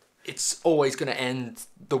 But it's always going to end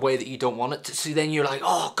the way that you don't want it to. So then you're like,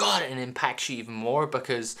 oh god, and it impacts you even more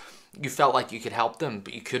because you felt like you could help them,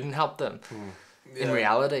 but you couldn't help them in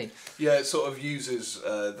reality. Yeah, it sort of uses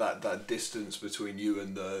that distance between you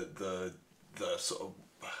and the sort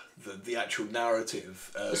of the actual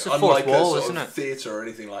narrative. It's a unlike fourth wall, a sort isn't of it? theatre or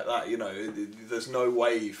anything like that, you know, there's no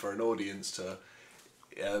way for an audience to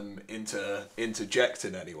interject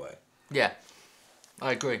in any way. Yeah,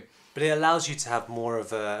 I agree. But it allows you to have more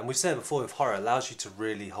of a, and we've said it before with horror, it allows you to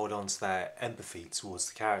really hold on to that empathy towards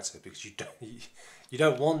the character, because you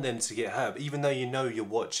don't want them to get hurt, even though you know you're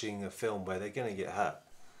watching a film where they're going to get hurt.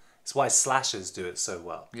 It's why slashers do it so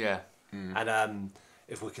well. Yeah. And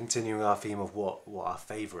if we're continuing our theme of what our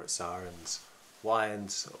favourites are and why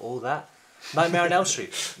and all that, Nightmare on Elm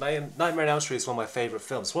Street. Nightmare on Elm Street is one of my favourite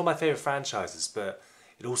films. It's one of my favourite franchises, but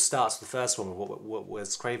it all starts with the first one, with what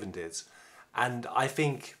Wes Craven did. And I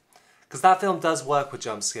think, because that film does work with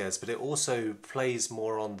jump scares, but it also plays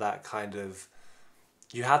more on that kind of,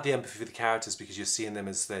 you have the empathy for the characters because you're seeing them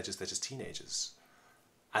as they're just teenagers.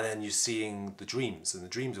 And then you're seeing the dreams, and the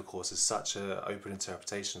dreams, of course, is such an open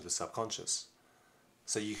interpretation of the subconscious.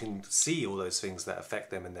 So you can see all those things that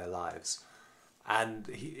affect them in their lives. And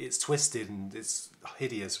it's twisted and it's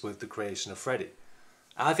hideous with the creation of Freddy.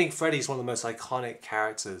 And I think Freddy's one of the most iconic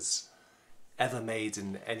characters ever made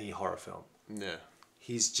in any horror film. Yeah.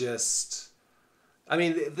 He's just... I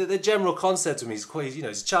mean, the general concept of him is quite,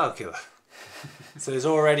 he's a child killer. So there's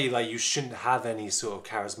already, like, you shouldn't have any sort of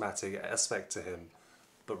charismatic aspect to him.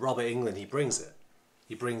 But Robert Englund, he brings it.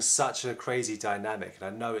 He brings such a crazy dynamic.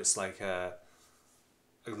 And I know it's like a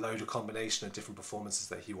load of combination of different performances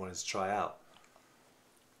that he wanted to try out.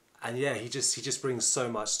 And yeah, he just brings so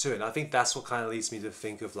much to it. And I think that's what kind of leads me to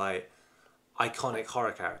think of, like, iconic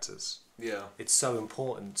horror characters. Yeah. It's so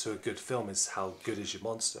important to a good film is how good is your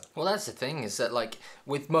monster. Well, that's the thing, is that, like,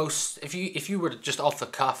 with most, if you were to just off the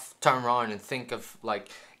cuff turn around and think of, like,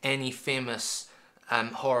 any famous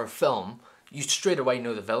horror film, you straight away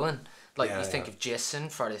know the villain. Like, you think of Jason,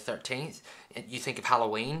 Friday the 13th. You think of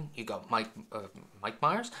Halloween. You got Mike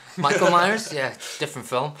Myers, Michael Myers. Yeah, different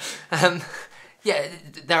film. Yeah,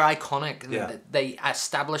 they're iconic. Yeah. They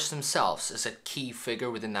establish themselves as a key figure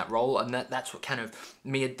within that role, and that's what kind of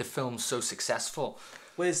made the film so successful.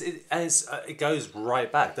 Well, it goes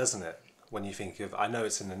right back, doesn't it? When you think of, I know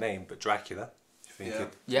it's in the name, but Dracula. You think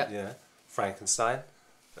of Frankenstein.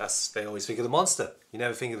 They always think of the monster. You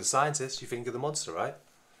never think of the scientist. You think of the monster, right?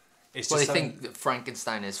 It's Well, just they think that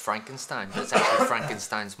Frankenstein is Frankenstein, but it's actually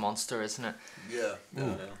Frankenstein's monster, isn't it? Yeah.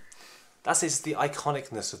 Yeah. It's the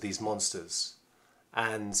iconicness of these monsters.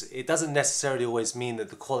 And it doesn't necessarily always mean that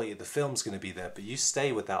the quality of the film's going to be there, but you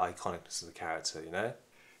stay with that iconicness of the character, you know?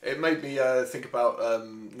 It made me think about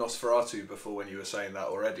Nosferatu before when you were saying that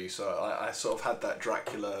already. So I sort of had that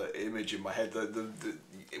Dracula image in my head.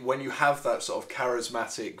 When you have that sort of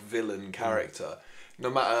charismatic villain character, no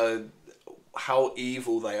matter how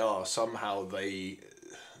evil they are, somehow they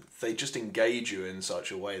just engage you in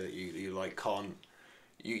such a way that you like can't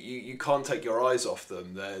you can't take your eyes off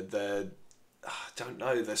them. They're I don't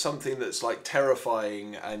know. There's something that's like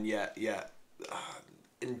terrifying and yet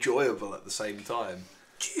enjoyable at the same time.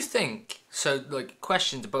 Do you think, so, like,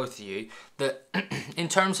 question to both of you, that in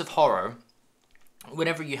terms of horror,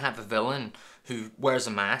 whenever you have a villain who wears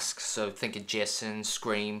a mask, so think of Jason,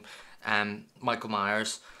 Scream, Michael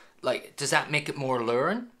Myers, like, does that make it more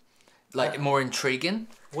alluring? Like, more intriguing?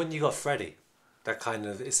 When you got Freddy, that kind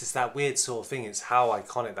of, it's just that weird sort of thing. It's how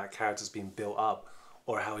iconic that character's been built up,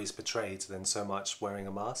 or how he's portrayed, than so much wearing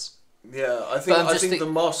a mask. Yeah, I think the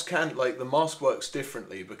mask works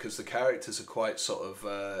differently because the characters are quite sort of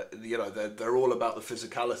they're all about the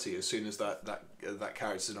physicality as soon as that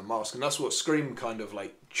character's in a mask, and that's what Scream kind of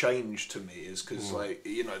like changed to me, is because like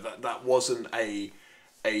that wasn't a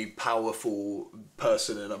powerful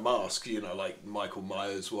person in a mask, like Michael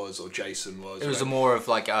Myers was or Jason was. It was more of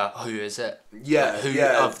like who is it? Yeah, like, who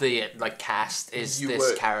of the like cast is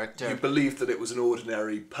this character? You believed that it was an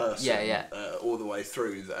ordinary person. Yeah. All the way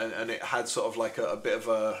through, and it had sort of like a bit of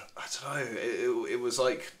a, I don't know. It was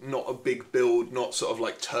like not a big build, not sort of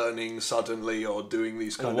like turning suddenly or doing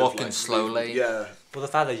these kind of walking like slowly. Yeah. Well, the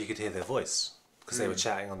fact that you could hear their voice. Because they were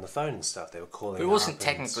chatting on the phone and stuff, they were calling. But it wasn't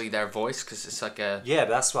technically their voice, because it's like a. Yeah,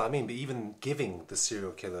 but that's what I mean. But even giving the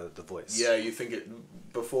serial killer the voice. Yeah, you think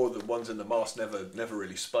it before the ones in the mask never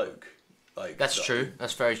really spoke. Like that's true.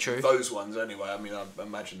 That's very true. Those ones, anyway. I mean, I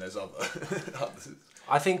imagine there's other. Others.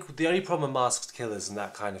 I think the only problem with masked killers and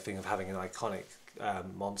that kind of thing of having an iconic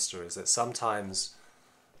monster is that sometimes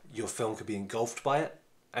your film could be engulfed by it,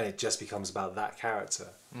 and it just becomes about that character.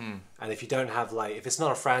 And if you don't have, like, if it's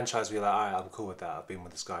not a franchise where you're like, alright, I'm cool with that, I've been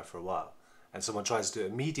with this guy for a while, and someone tries to do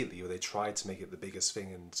it immediately, or they try to make it the biggest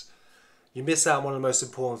thing, and you miss out on one of the most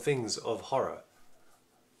important things of horror: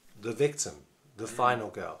 the victim, the final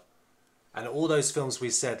girl. And all those films we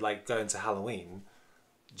said, like going to Halloween,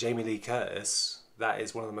 Jamie Lee Curtis, that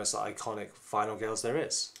is one of the most iconic final girls there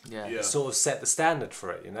is. Yeah. Sort of set the standard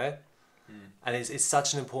for it, And it's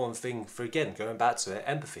such an important thing for, again, going back to it,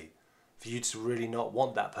 empathy. For you to really not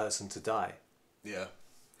want that person to die. Yeah.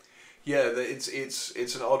 Yeah,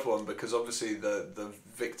 it's an odd one, because obviously the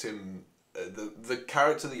victim, the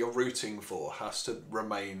character that you're rooting for has to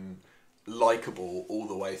remain likable all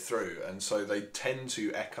the way through, and so they tend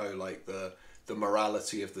to echo like the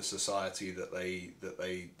morality of the society that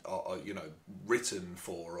they are written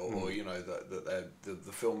for, or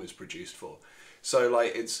the film is produced for. So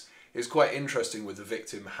like it's quite interesting with the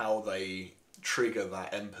victim how they trigger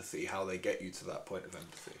that empathy, how they get you to that point of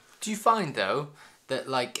empathy. Do you find though that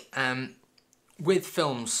like with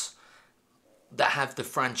films that have the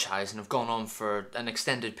franchise and have gone on for an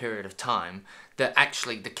extended period of time, that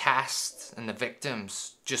actually the cast and the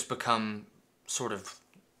victims just become sort of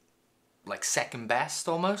like second best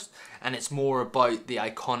almost, and it's more about the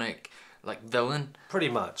iconic like villain? Pretty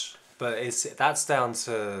much, but that's down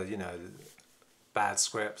to bad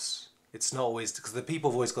scripts. It's not always because the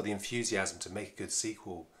people have always got the enthusiasm to make a good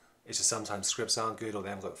sequel. It's just sometimes scripts aren't good, or they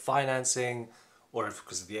haven't got financing, or if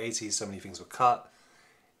because of the 80s so many things were cut.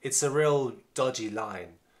 It's a real dodgy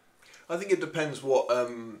line. I think it depends what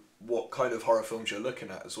kind of horror films you're looking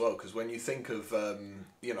at as well. Because when you think of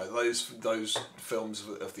those films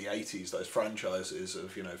of the 80s, those franchises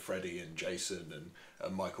of Freddy and Jason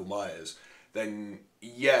and Michael Myers, then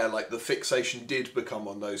yeah, like the fixation did become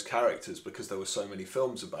on those characters because there were so many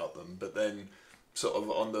films about them. But then sort of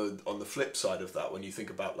on the flip side of that, when you think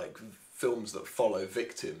about like films that follow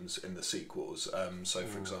victims in the sequels,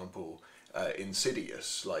 for example,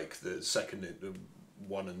 Insidious, like the second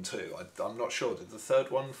 1 and 2. I'm not sure. Did the third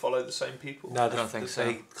one follow the same people? No, I don't think so.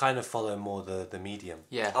 They kind of follow more the medium.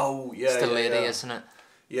 Yeah. Oh yeah. It's the lady, yeah. isn't it?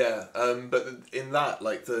 Yeah, but in that,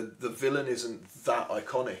 like the villain isn't that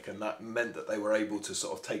iconic, and that meant that they were able to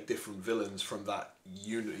sort of take different villains from that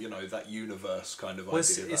that universe kind of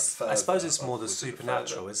idea. I suppose it's more the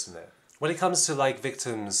supernatural, isn't it? When it comes to like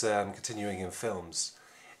victims continuing in films,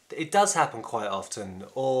 it does happen quite often,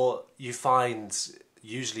 or you find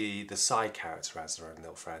usually the side character has their own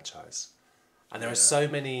little franchise, and there are so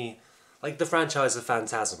many, like the franchise of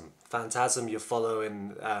Phantasm. Phantasm, you're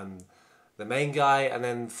following the main guy, and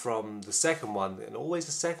then from the second one, and always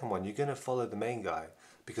the second one, you're going to follow the main guy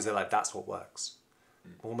because they're like, that's what works.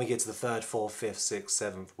 When we get to the third, fourth, fifth, sixth,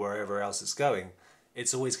 seventh, wherever else it's going,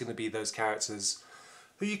 it's always going to be those characters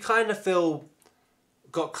who you kind of feel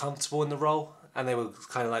got comfortable in the role, and they were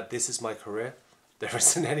kind of like, this is my career. There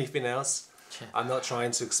isn't anything else. Yeah. I'm not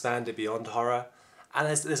trying to expand it beyond horror. And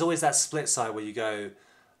there's always that split side where you go,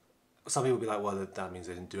 some people will be like, well, that means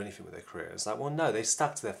they didn't do anything with their career. It's like, well, no, they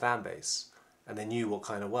stuck to their fan base and they knew what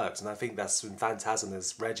kind of works. And I think that's in Phantasm,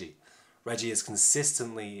 there's Reggie. Reggie is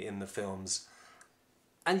consistently in the films.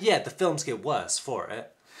 And yeah, the films get worse for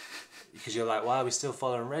it because you're like, why are we still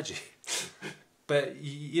following Reggie? But,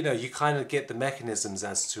 you kind of get the mechanisms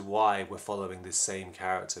as to why we're following this same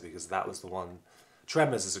character, because that was the one.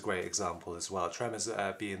 Tremors is a great example as well. Tremors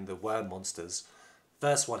being the worm monsters.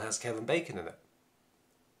 First one has Kevin Bacon in it.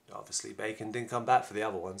 Obviously, Bacon didn't come back for the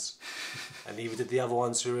other ones. And neither did the other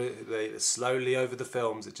ones they slowly over the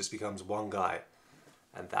films, it just becomes one guy.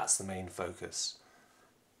 And that's the main focus.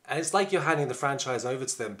 And it's like you're handing the franchise over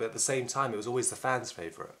to them, but at the same time, it was always the fans'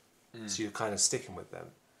 favourite. So you're kind of sticking with them.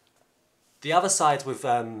 The other side with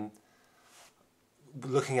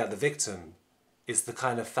looking at the victim is the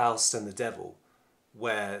kind of Faust and the devil,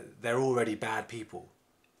 where they're already bad people.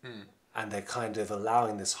 And they're kind of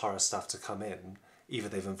allowing this horror stuff to come in. Either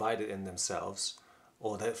they've invited it in themselves,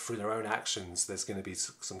 or that through their own actions, there's going to be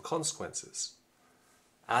some consequences.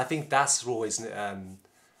 And I think that's always an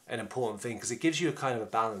important thing, because it gives you a kind of a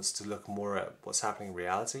balance to look more at what's happening in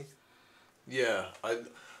reality. Yeah,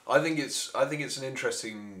 I think it's an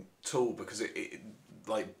interesting tool, because it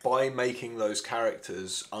like by making those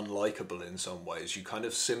characters unlikable in some ways, you kind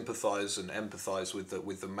of sympathise and empathise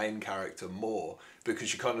with the main character more,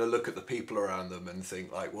 because you kind of look at the people around them and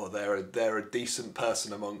think like, well, they're a decent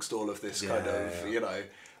person amongst all of this kind of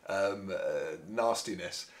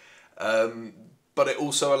nastiness. But it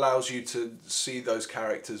also allows you to see those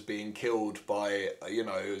characters being killed by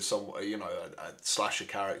a slasher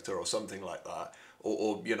character or something like that,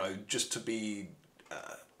 or just to be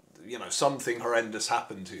something horrendous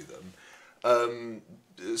happened to them,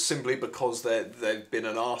 simply because they've been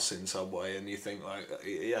an arse in some way, and you think like,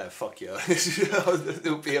 yeah, fuck yeah,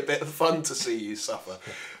 it'll be a bit of fun to see you suffer.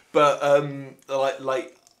 But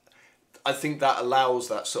like I think that allows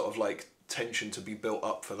that sort of like tension to be built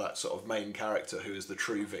up for that sort of main character who is the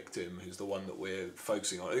true victim, who's the one that we're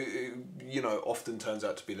focusing on. It often turns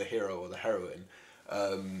out to be the hero or the heroine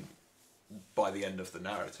by the end of the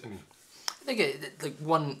narrative. I think like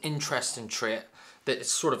one interesting trait that is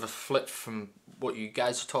sort of a flip from what you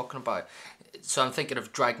guys are talking about. So I'm thinking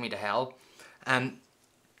of Drag Me to Hell, and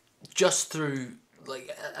just through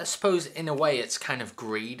like, I suppose in a way it's kind of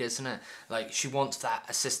greed, isn't it? Like, she wants that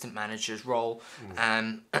assistant manager's role,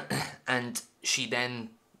 and she then,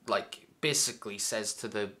 like, basically says to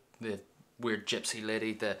the weird gypsy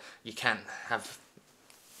lady that you can't have,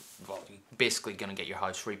 well, you're basically going to get your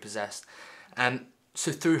house repossessed. And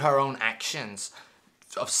so through her own actions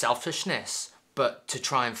of selfishness, but to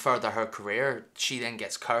try and further her career, she then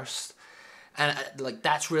gets cursed. And like,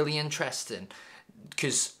 that's really interesting,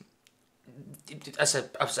 because as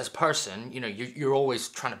a person, you know, you're always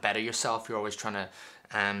trying to better yourself, you're always trying to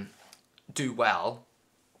do well.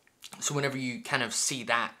 So whenever you kind of see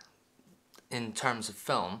that in terms of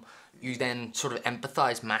film, you then sort of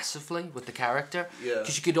empathize massively with the character. Yeah.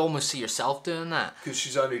 Because you could almost see yourself doing that. Because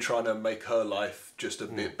she's only trying to make her life just a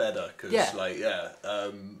bit better. Cause, Yeah. like, yeah.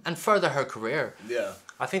 And further her career. Yeah.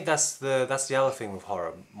 I think that's the other thing with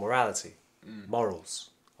horror: morality, morals.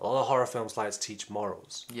 A lot of horror films like to teach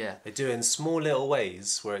morals. Yeah. They do it in small little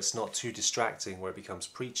ways where it's not too distracting, where it becomes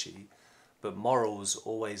preachy, but morals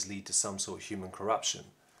always lead to some sort of human corruption.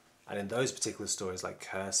 And in those particular stories, like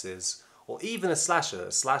Curses, or even a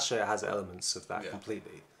slasher has elements of that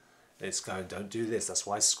completely. It's going, don't do this. That's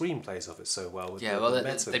why Scream plays off it so well. With the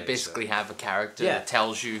meta they nature. basically have a character that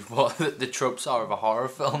tells you what the tropes are of a horror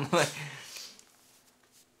film.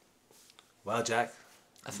 Well, Jack,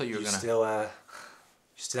 I thought you were you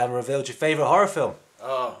still haven't revealed your favourite horror film.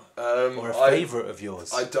 Oh, Or a favourite of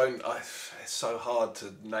yours. It's so hard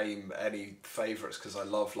to name any favourites because I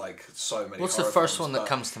love like so many. What's the horror first films, one that but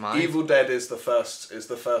comes to mind? Evil Dead is the first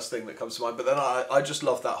thing that comes to mind. But then I just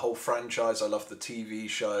love that whole franchise. I love the TV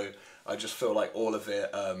show. I just feel like all of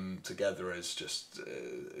it together is just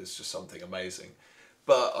something amazing.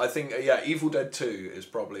 But I think Evil Dead 2 is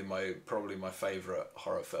probably my favourite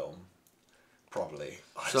horror film. Probably.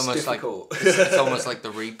 It's It's almost difficult. like it's almost like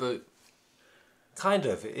the reboot. Kind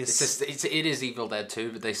of. It is Evil Dead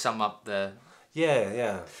 2, but they sum up the.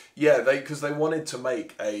 Yeah. Yeah, because they wanted to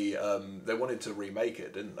make they wanted to remake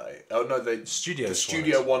it, didn't they? Oh no, the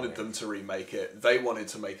studio wanted them to remake it. They wanted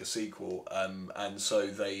to make a sequel, and so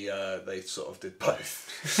they sort of did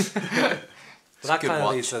both. But that kind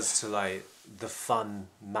of leads us to like the fun,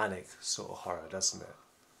 manic sort of horror, doesn't it?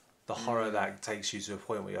 The horror that takes you to a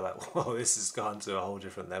point where you're like, whoa, this has gone to a whole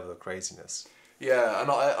different level of craziness. Yeah, and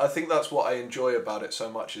I think that's what I enjoy about it so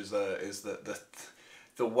much is that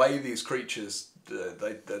the way these creatures and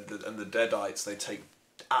the Deadites, they take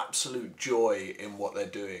absolute joy in what they're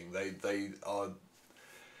doing. They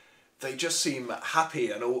just seem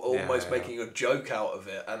happy and almost making a joke out of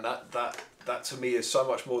it, and that to me is so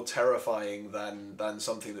much more terrifying than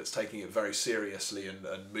something that's taking it very seriously and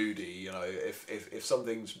moody. You know, if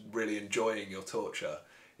something's really enjoying your torture,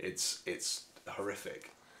 it's horrific.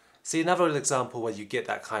 See, another example where you get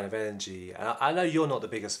that kind of energy, and I know you're not the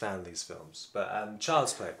biggest fan of these films, but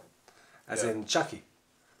Child's Play, as in Chucky.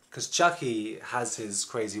 Because Chucky has his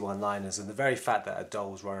crazy one-liners, and the very fact that a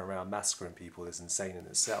doll's running around massacring people is insane in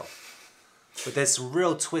itself. But there's some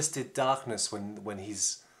real twisted darkness when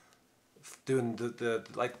he's doing the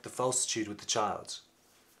falsitude with the child,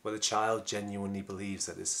 where the child genuinely believes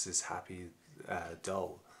that this is his happy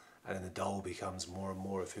doll, and then the doll becomes more and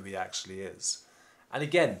more of who he actually is. And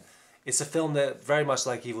again, it's a film that, very much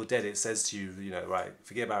like Evil Dead, it says to you, you know, right,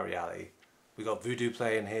 forget about reality. We've got voodoo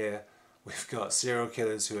playing here. We've got serial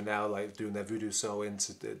killers who are now like doing their voodoo soul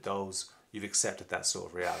into the dolls. You've accepted that sort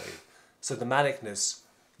of reality. So the manicness,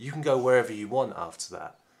 you can go wherever you want after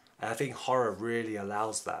that. And I think horror really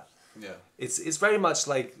allows that. Yeah. It's very much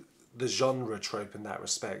like the genre trope in that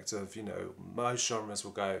respect of, you know, most genres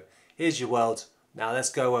will go, here's your world, now let's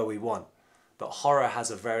go where we want. But horror has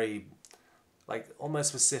a very, like, almost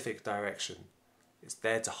specific direction. It's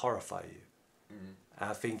there to horrify you. And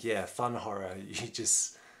I think, fun horror,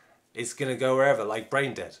 it's going to go wherever, like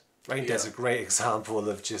Brain Dead. Brain Dead's a great example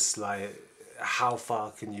of just, like, how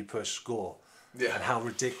far can you push gore? Yeah. And how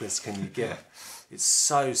ridiculous can you get? It's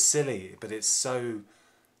so silly, but it's so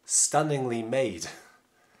stunningly made.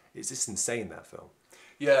 It's just insane, that film.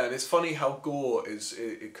 Yeah, and it's funny how gore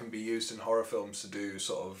it can be used in horror films to do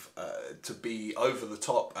sort of to be over the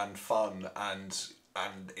top and fun, and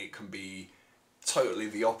it can be totally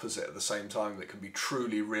the opposite at the same time. That can be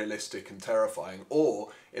truly realistic and terrifying. Or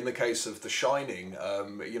in the case of The Shining,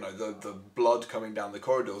 you know, the blood coming down the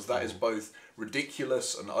corridors, that is both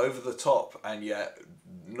ridiculous and over the top, and yet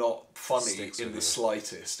not funny in the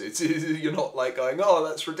slightest. It's you're not like going, oh,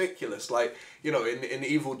 that's ridiculous. Like, you know, in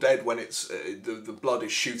Evil Dead, when it's the blood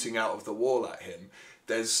is shooting out of the wall at him,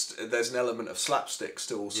 there's an element of slapstick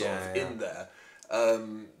still sort of in there.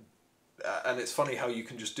 And it's funny how you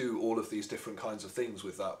can just do all of these different kinds of things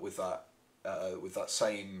with that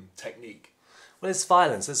same technique. Well, it's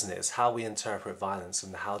violence, isn't it? It's how we interpret violence,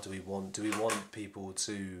 and how do we want people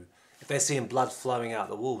to, if they're seeing blood flowing out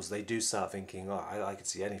the walls, they do start thinking, oh, I could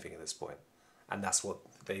see anything at this point. And that's what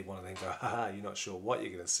they want to think, go, haha, you're not sure what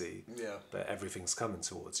you're going to see, but everything's coming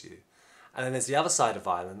towards you. And then there's the other side of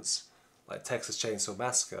violence, like Texas Chainsaw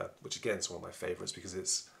Massacre, which again is one of my favourites because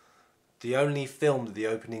it's the only film that the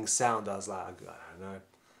opening sound, I was like, I don't know,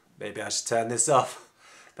 maybe I should turn this off.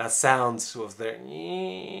 That sound sort of the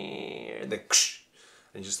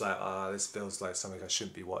and you're just like, this feels like something I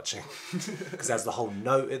shouldn't be watching. Because there's the whole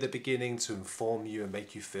note at the beginning to inform you and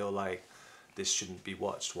make you feel like this shouldn't be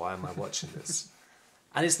watched. Why am I watching this?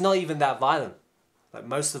 And it's not even that violent. Like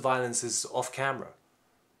most of the violence is off camera.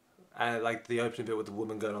 And like the opening bit with the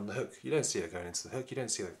woman going on the hook, you don't see her going into the hook. You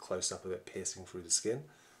don't see the close up of it piercing through the skin.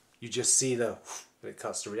 You just see it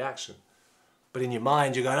cuts to reaction. But in your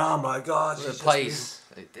mind, you're going, oh my God. It plays.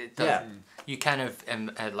 It does. You kind of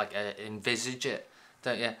envisage it,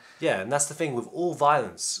 don't you? Yeah, and that's the thing. With all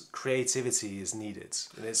violence, creativity is needed.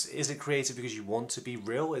 And is it creative because you want to be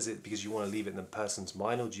real? Is it because you want to leave it in the person's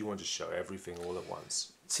mind? Or do you want to show everything all at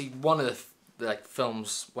once? See, one of the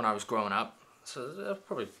films when I was growing up, so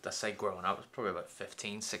probably, let's say growing up, it was probably about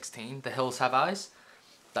 15, 16, The Hills Have Eyes.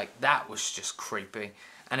 Like, that was just creepy.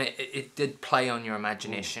 And it did play on your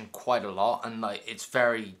imagination quite a lot, and like it's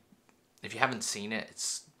very, if you haven't seen it,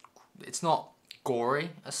 it's not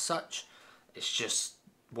gory as such. It's just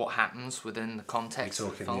what happens within the context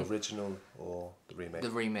of the film. Are you talking the original or the remake? The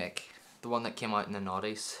remake, the one that came out in the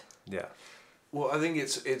noughties. Yeah. Well, I think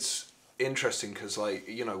it's interesting because, like,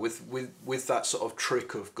 you know, with that sort of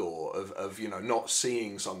trick of gore of you know, not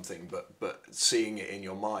seeing something but seeing it in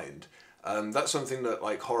your mind. That's something that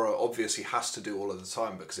like horror obviously has to do all of the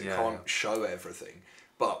time because it can't show everything.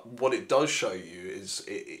 But what it does show you is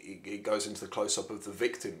it goes into the close-up of the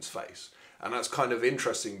victim's face. And that's kind of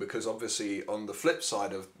interesting because obviously on the flip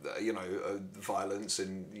side of, you know, violence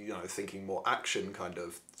and, you know, thinking more action kind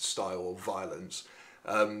of style violence,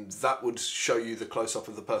 that would show you the close-up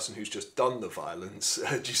of the person who's just done the violence.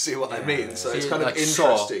 Do you see what I mean? So it's kind of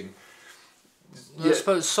interesting. I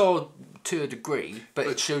suppose Saw to a degree, but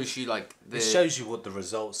it shows you like it shows you what the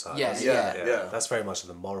results are. Yeah. That's very much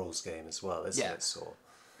the morals game as well, isn't it? Saw.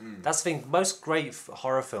 That's the thing. Most great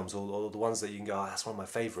horror films, or the ones that you can go, that's one of my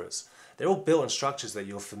favourites. They're all built on structures that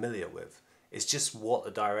you're familiar with. It's just what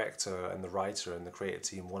the director and the writer and the creative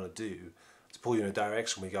team want to do to pull you in a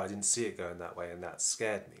direction where you go, I didn't see it going that way, and that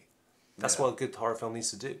scared me. That's what a good horror film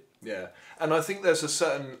needs to do. Yeah, and I think there's a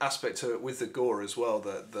certain aspect to it with the gore as well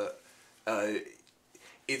that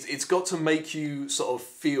it's got to make you sort of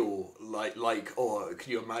feel like oh,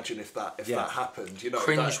 can you imagine if that happened? You know,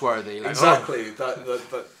 cringeworthy. Exactly.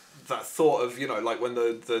 That thought of, you know, like when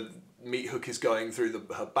the meat hook is going through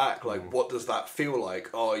her back, like what does that feel like?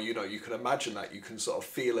 Oh, you know, you can imagine that. You can sort of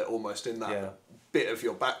feel it almost in that bit of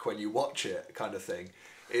your back when you watch it, kind of thing.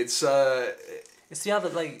 It's the other,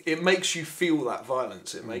 like, it makes you feel that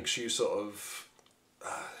violence. It makes you sort of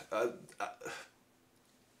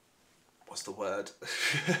what's the word?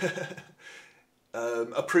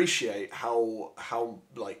 Appreciate how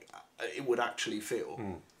like it would actually feel.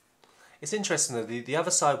 It's interesting though, the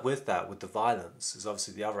other side with that, with the violence, is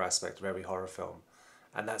obviously the other aspect of every horror film,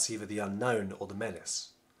 and that's either the unknown or the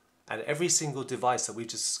menace. And every single device that we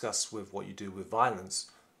just discussed with what you do with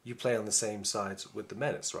violence, you play on the same side with the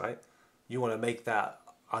menace, right? You want to make that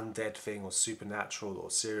undead thing or supernatural or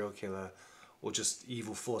serial killer or just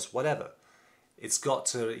evil force, whatever. It's got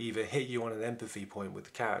to either hit you on an empathy point with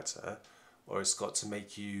the character, or it's got to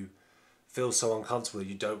make you feel so uncomfortable that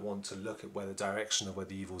you don't want to look at where the direction of where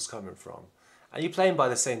the evil's coming from. And you're playing by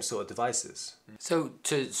the same sort of devices. So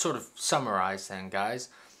to sort of summarise then, guys,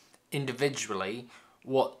 individually,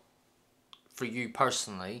 what, for you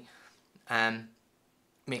personally,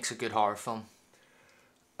 makes a good horror film?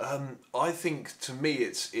 I think to me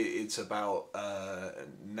it's about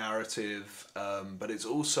narrative, but it's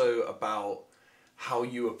also about how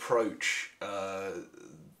you approach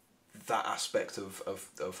that aspect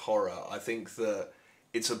of horror. I think that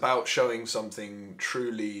it's about showing something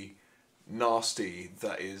truly nasty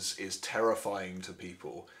that is terrifying to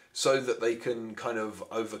people so that they can kind of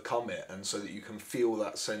overcome it, and so that you can feel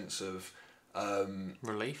that sense of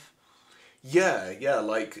relief. Yeah,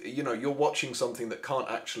 like, you know, you're watching something that can't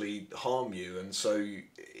actually harm you, and so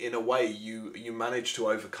in a way you manage to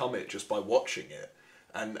overcome it just by watching it.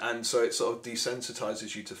 And so it sort of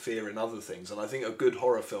desensitizes you to fear in other things, and I think a good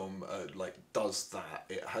horror film like does that.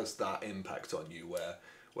 It has that impact on you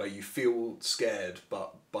where you feel scared,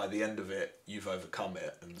 but by the end of it you've overcome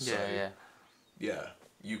it, and so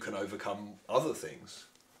you can overcome other things.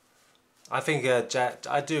 I think Jack.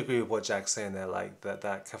 I do agree with what Jack's saying there. Like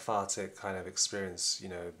that cathartic kind of experience, you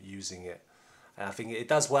know, using it, and I think it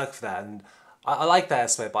does work for that. And I like that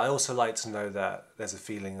aspect, but I also like to know that there's a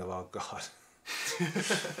feeling of, oh God,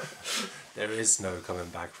 there is no coming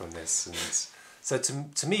back from this. And so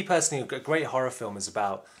to me personally, a great horror film is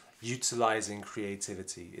about utilizing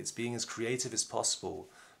creativity. It's being as creative as possible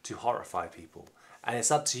to horrify people, and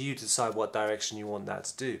it's up to you to decide what direction you want that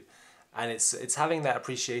to do. And it's having that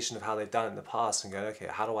appreciation of how they've done it in the past and going, okay,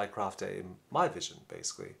 how do I craft it in my vision,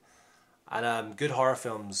 basically. And good horror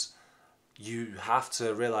films, you have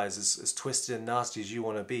to realize, as twisted and nasty as you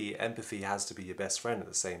want to be, empathy has to be your best friend at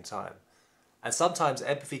the same time. And sometimes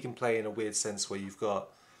empathy can play in a weird sense where you've got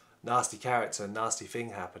nasty character, nasty thing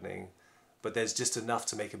happening, but there's just enough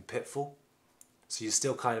to make him pitiful. So you're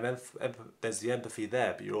still kind of there's the empathy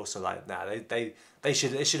there, but you're also like, nah, it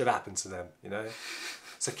should have happened to them, you know.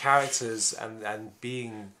 So characters and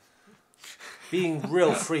being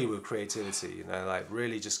real free with creativity, you know, like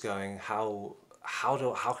really just going, how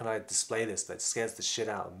can I display this that scares the shit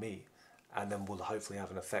out of me, and then will hopefully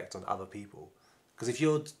have an effect on other people. Because if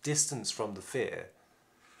you're distanced from the fear,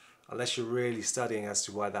 unless you're really studying as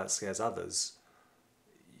to why that scares others,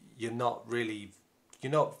 you're not really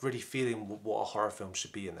feeling what a horror film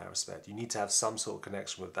should be in that respect. You need to have some sort of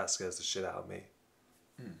connection with that scares the shit out of me.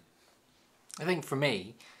 I think for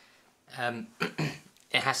me,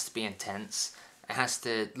 it has to be intense. It has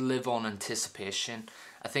to live on anticipation.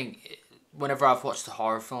 I think whenever I've watched the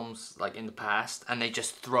horror films like in the past and they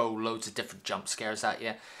just throw loads of different jump scares at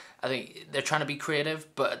you, I think they're trying to be creative,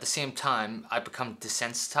 but at the same time I become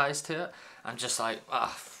desensitized to it. I'm just like,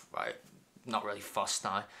 right, not really fussed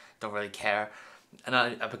now, don't really care. And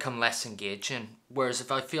I become less engaging. Whereas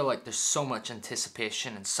if I feel like there's so much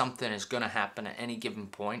anticipation and something is going to happen at any given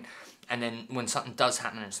point, and then when something does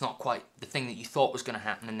happen, it's not quite the thing that you thought was going to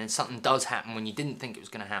happen, and then something does happen when you didn't think it was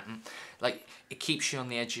going to happen, like, it keeps you on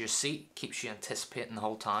the edge of your seat, keeps you anticipating the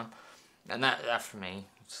whole time. And that for me,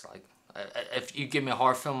 it's like, if you give me a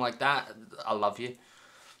horror film like that, I love you.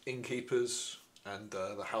 Innkeepers and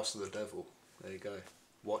The House of the Devil. There you go.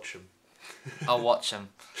 Watch them. I'll watch them.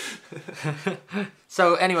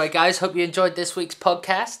 So anyway, guys, hope you enjoyed this week's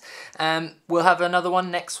podcast. We'll have another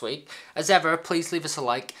one next week. As ever, please leave us a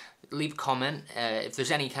like, leave a comment. If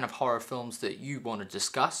there's any kind of horror films that you want to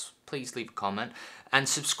discuss, please leave a comment. And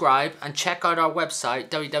subscribe and check out our website,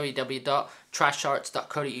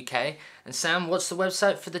 www.trasharts.co.uk. And Sam, what's the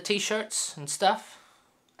website for the t-shirts and stuff?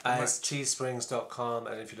 It's teesprings.com,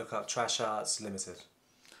 and if you look up Trash Arts Limited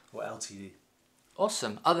or LTD.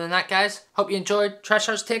 Awesome. Other than that, guys, hope you enjoyed Trash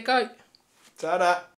Arts Takeout. Ta-da!